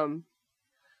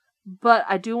 But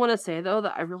I do want to say, though,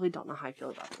 that I really don't know how I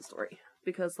feel about the story.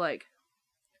 Because, like,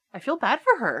 I feel bad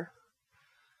for her.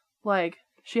 Like,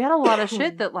 she had a lot of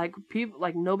shit that, like, people,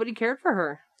 like, nobody cared for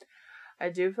her. I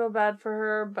do feel bad for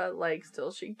her, but, like,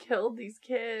 still she killed these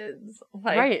kids.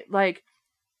 Like, right, like,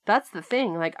 that's the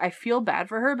thing. Like, I feel bad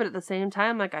for her, but at the same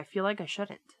time, like, I feel like I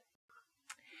shouldn't.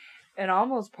 And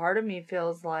almost part of me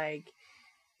feels like,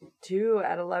 too,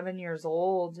 at 11 years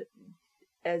old,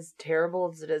 as terrible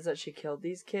as it is that she killed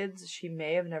these kids, she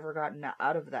may have never gotten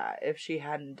out of that if she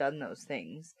hadn't done those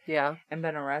things. Yeah. And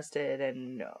been arrested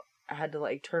and had to,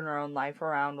 like, turn her own life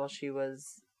around while she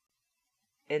was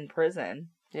in prison.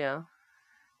 Yeah.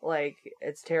 Like,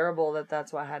 it's terrible that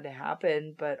that's what had to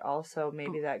happen, but also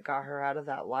maybe that got her out of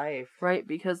that life. Right,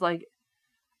 because, like,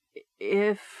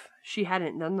 if she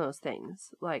hadn't done those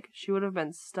things, like, she would have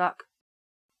been stuck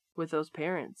with those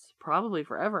parents probably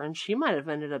forever, and she might have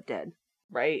ended up dead.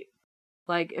 Right.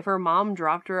 Like, if her mom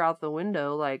dropped her out the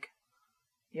window, like...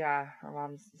 Yeah, her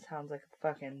mom sounds like a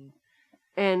fucking...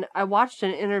 And I watched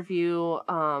an interview,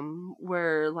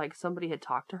 where, like, somebody had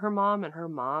talked to her mom, and her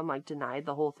mom, like, denied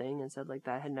the whole thing and said, like,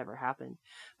 that had never happened.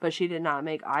 But she did not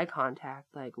make eye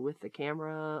contact, like, with the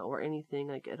camera or anything,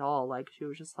 like, at all. Like, she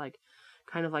was just, like,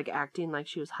 kind of, like, acting like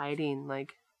she was hiding,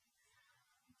 like...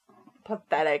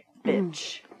 Pathetic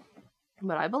bitch.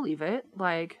 But I believe it.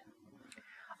 Like,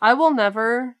 I will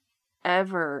never,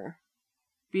 ever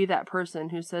be that person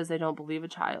who says they don't believe a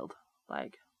child.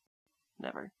 Like,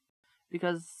 never.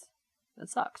 Because it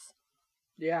sucks.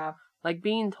 Yeah. Like,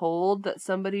 being told that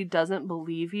somebody doesn't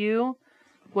believe you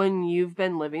when you've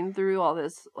been living through all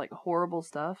this, like, horrible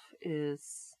stuff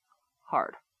is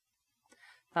hard.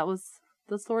 That was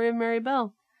the story of Mary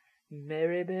Bell.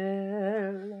 Mary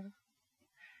Bell.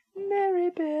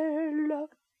 Mary Bell.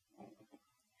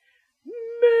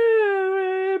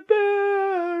 Mary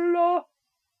Bell.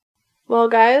 Well,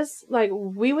 guys, like,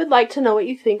 we would like to know what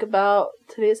you think about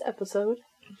today's episode.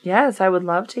 Yes, I would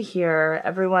love to hear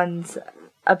everyone's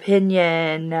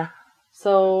opinion.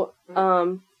 So,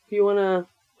 if you want to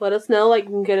let us know, like,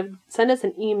 you can send us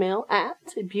an email at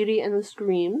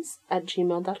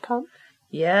beautyandthescreams@gmail.com.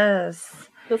 Yes.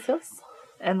 Yes.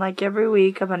 And like every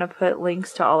week, I'm going to put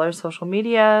links to all our social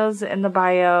medias in the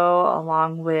bio,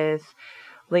 along with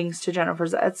links to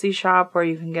Jennifer's Etsy shop, where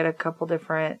you can get a couple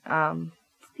different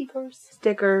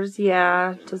stickers,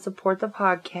 yeah, to support the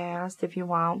podcast if you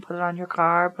want. Put it on your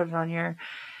car, put it on your,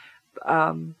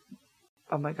 oh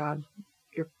my god,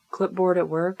 your clipboard at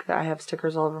work. I have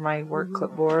stickers all over my work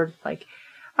clipboard. Like,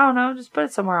 I don't know, just put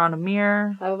it somewhere on a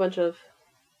mirror. I have a bunch of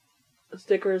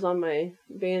stickers on my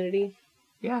vanity.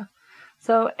 Yeah.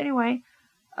 So anyway,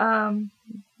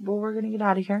 Well, we're gonna get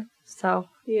out of here. So,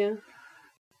 Yeah.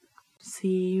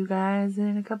 see you guys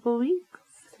in a couple weeks.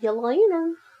 See you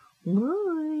later.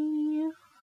 Bye.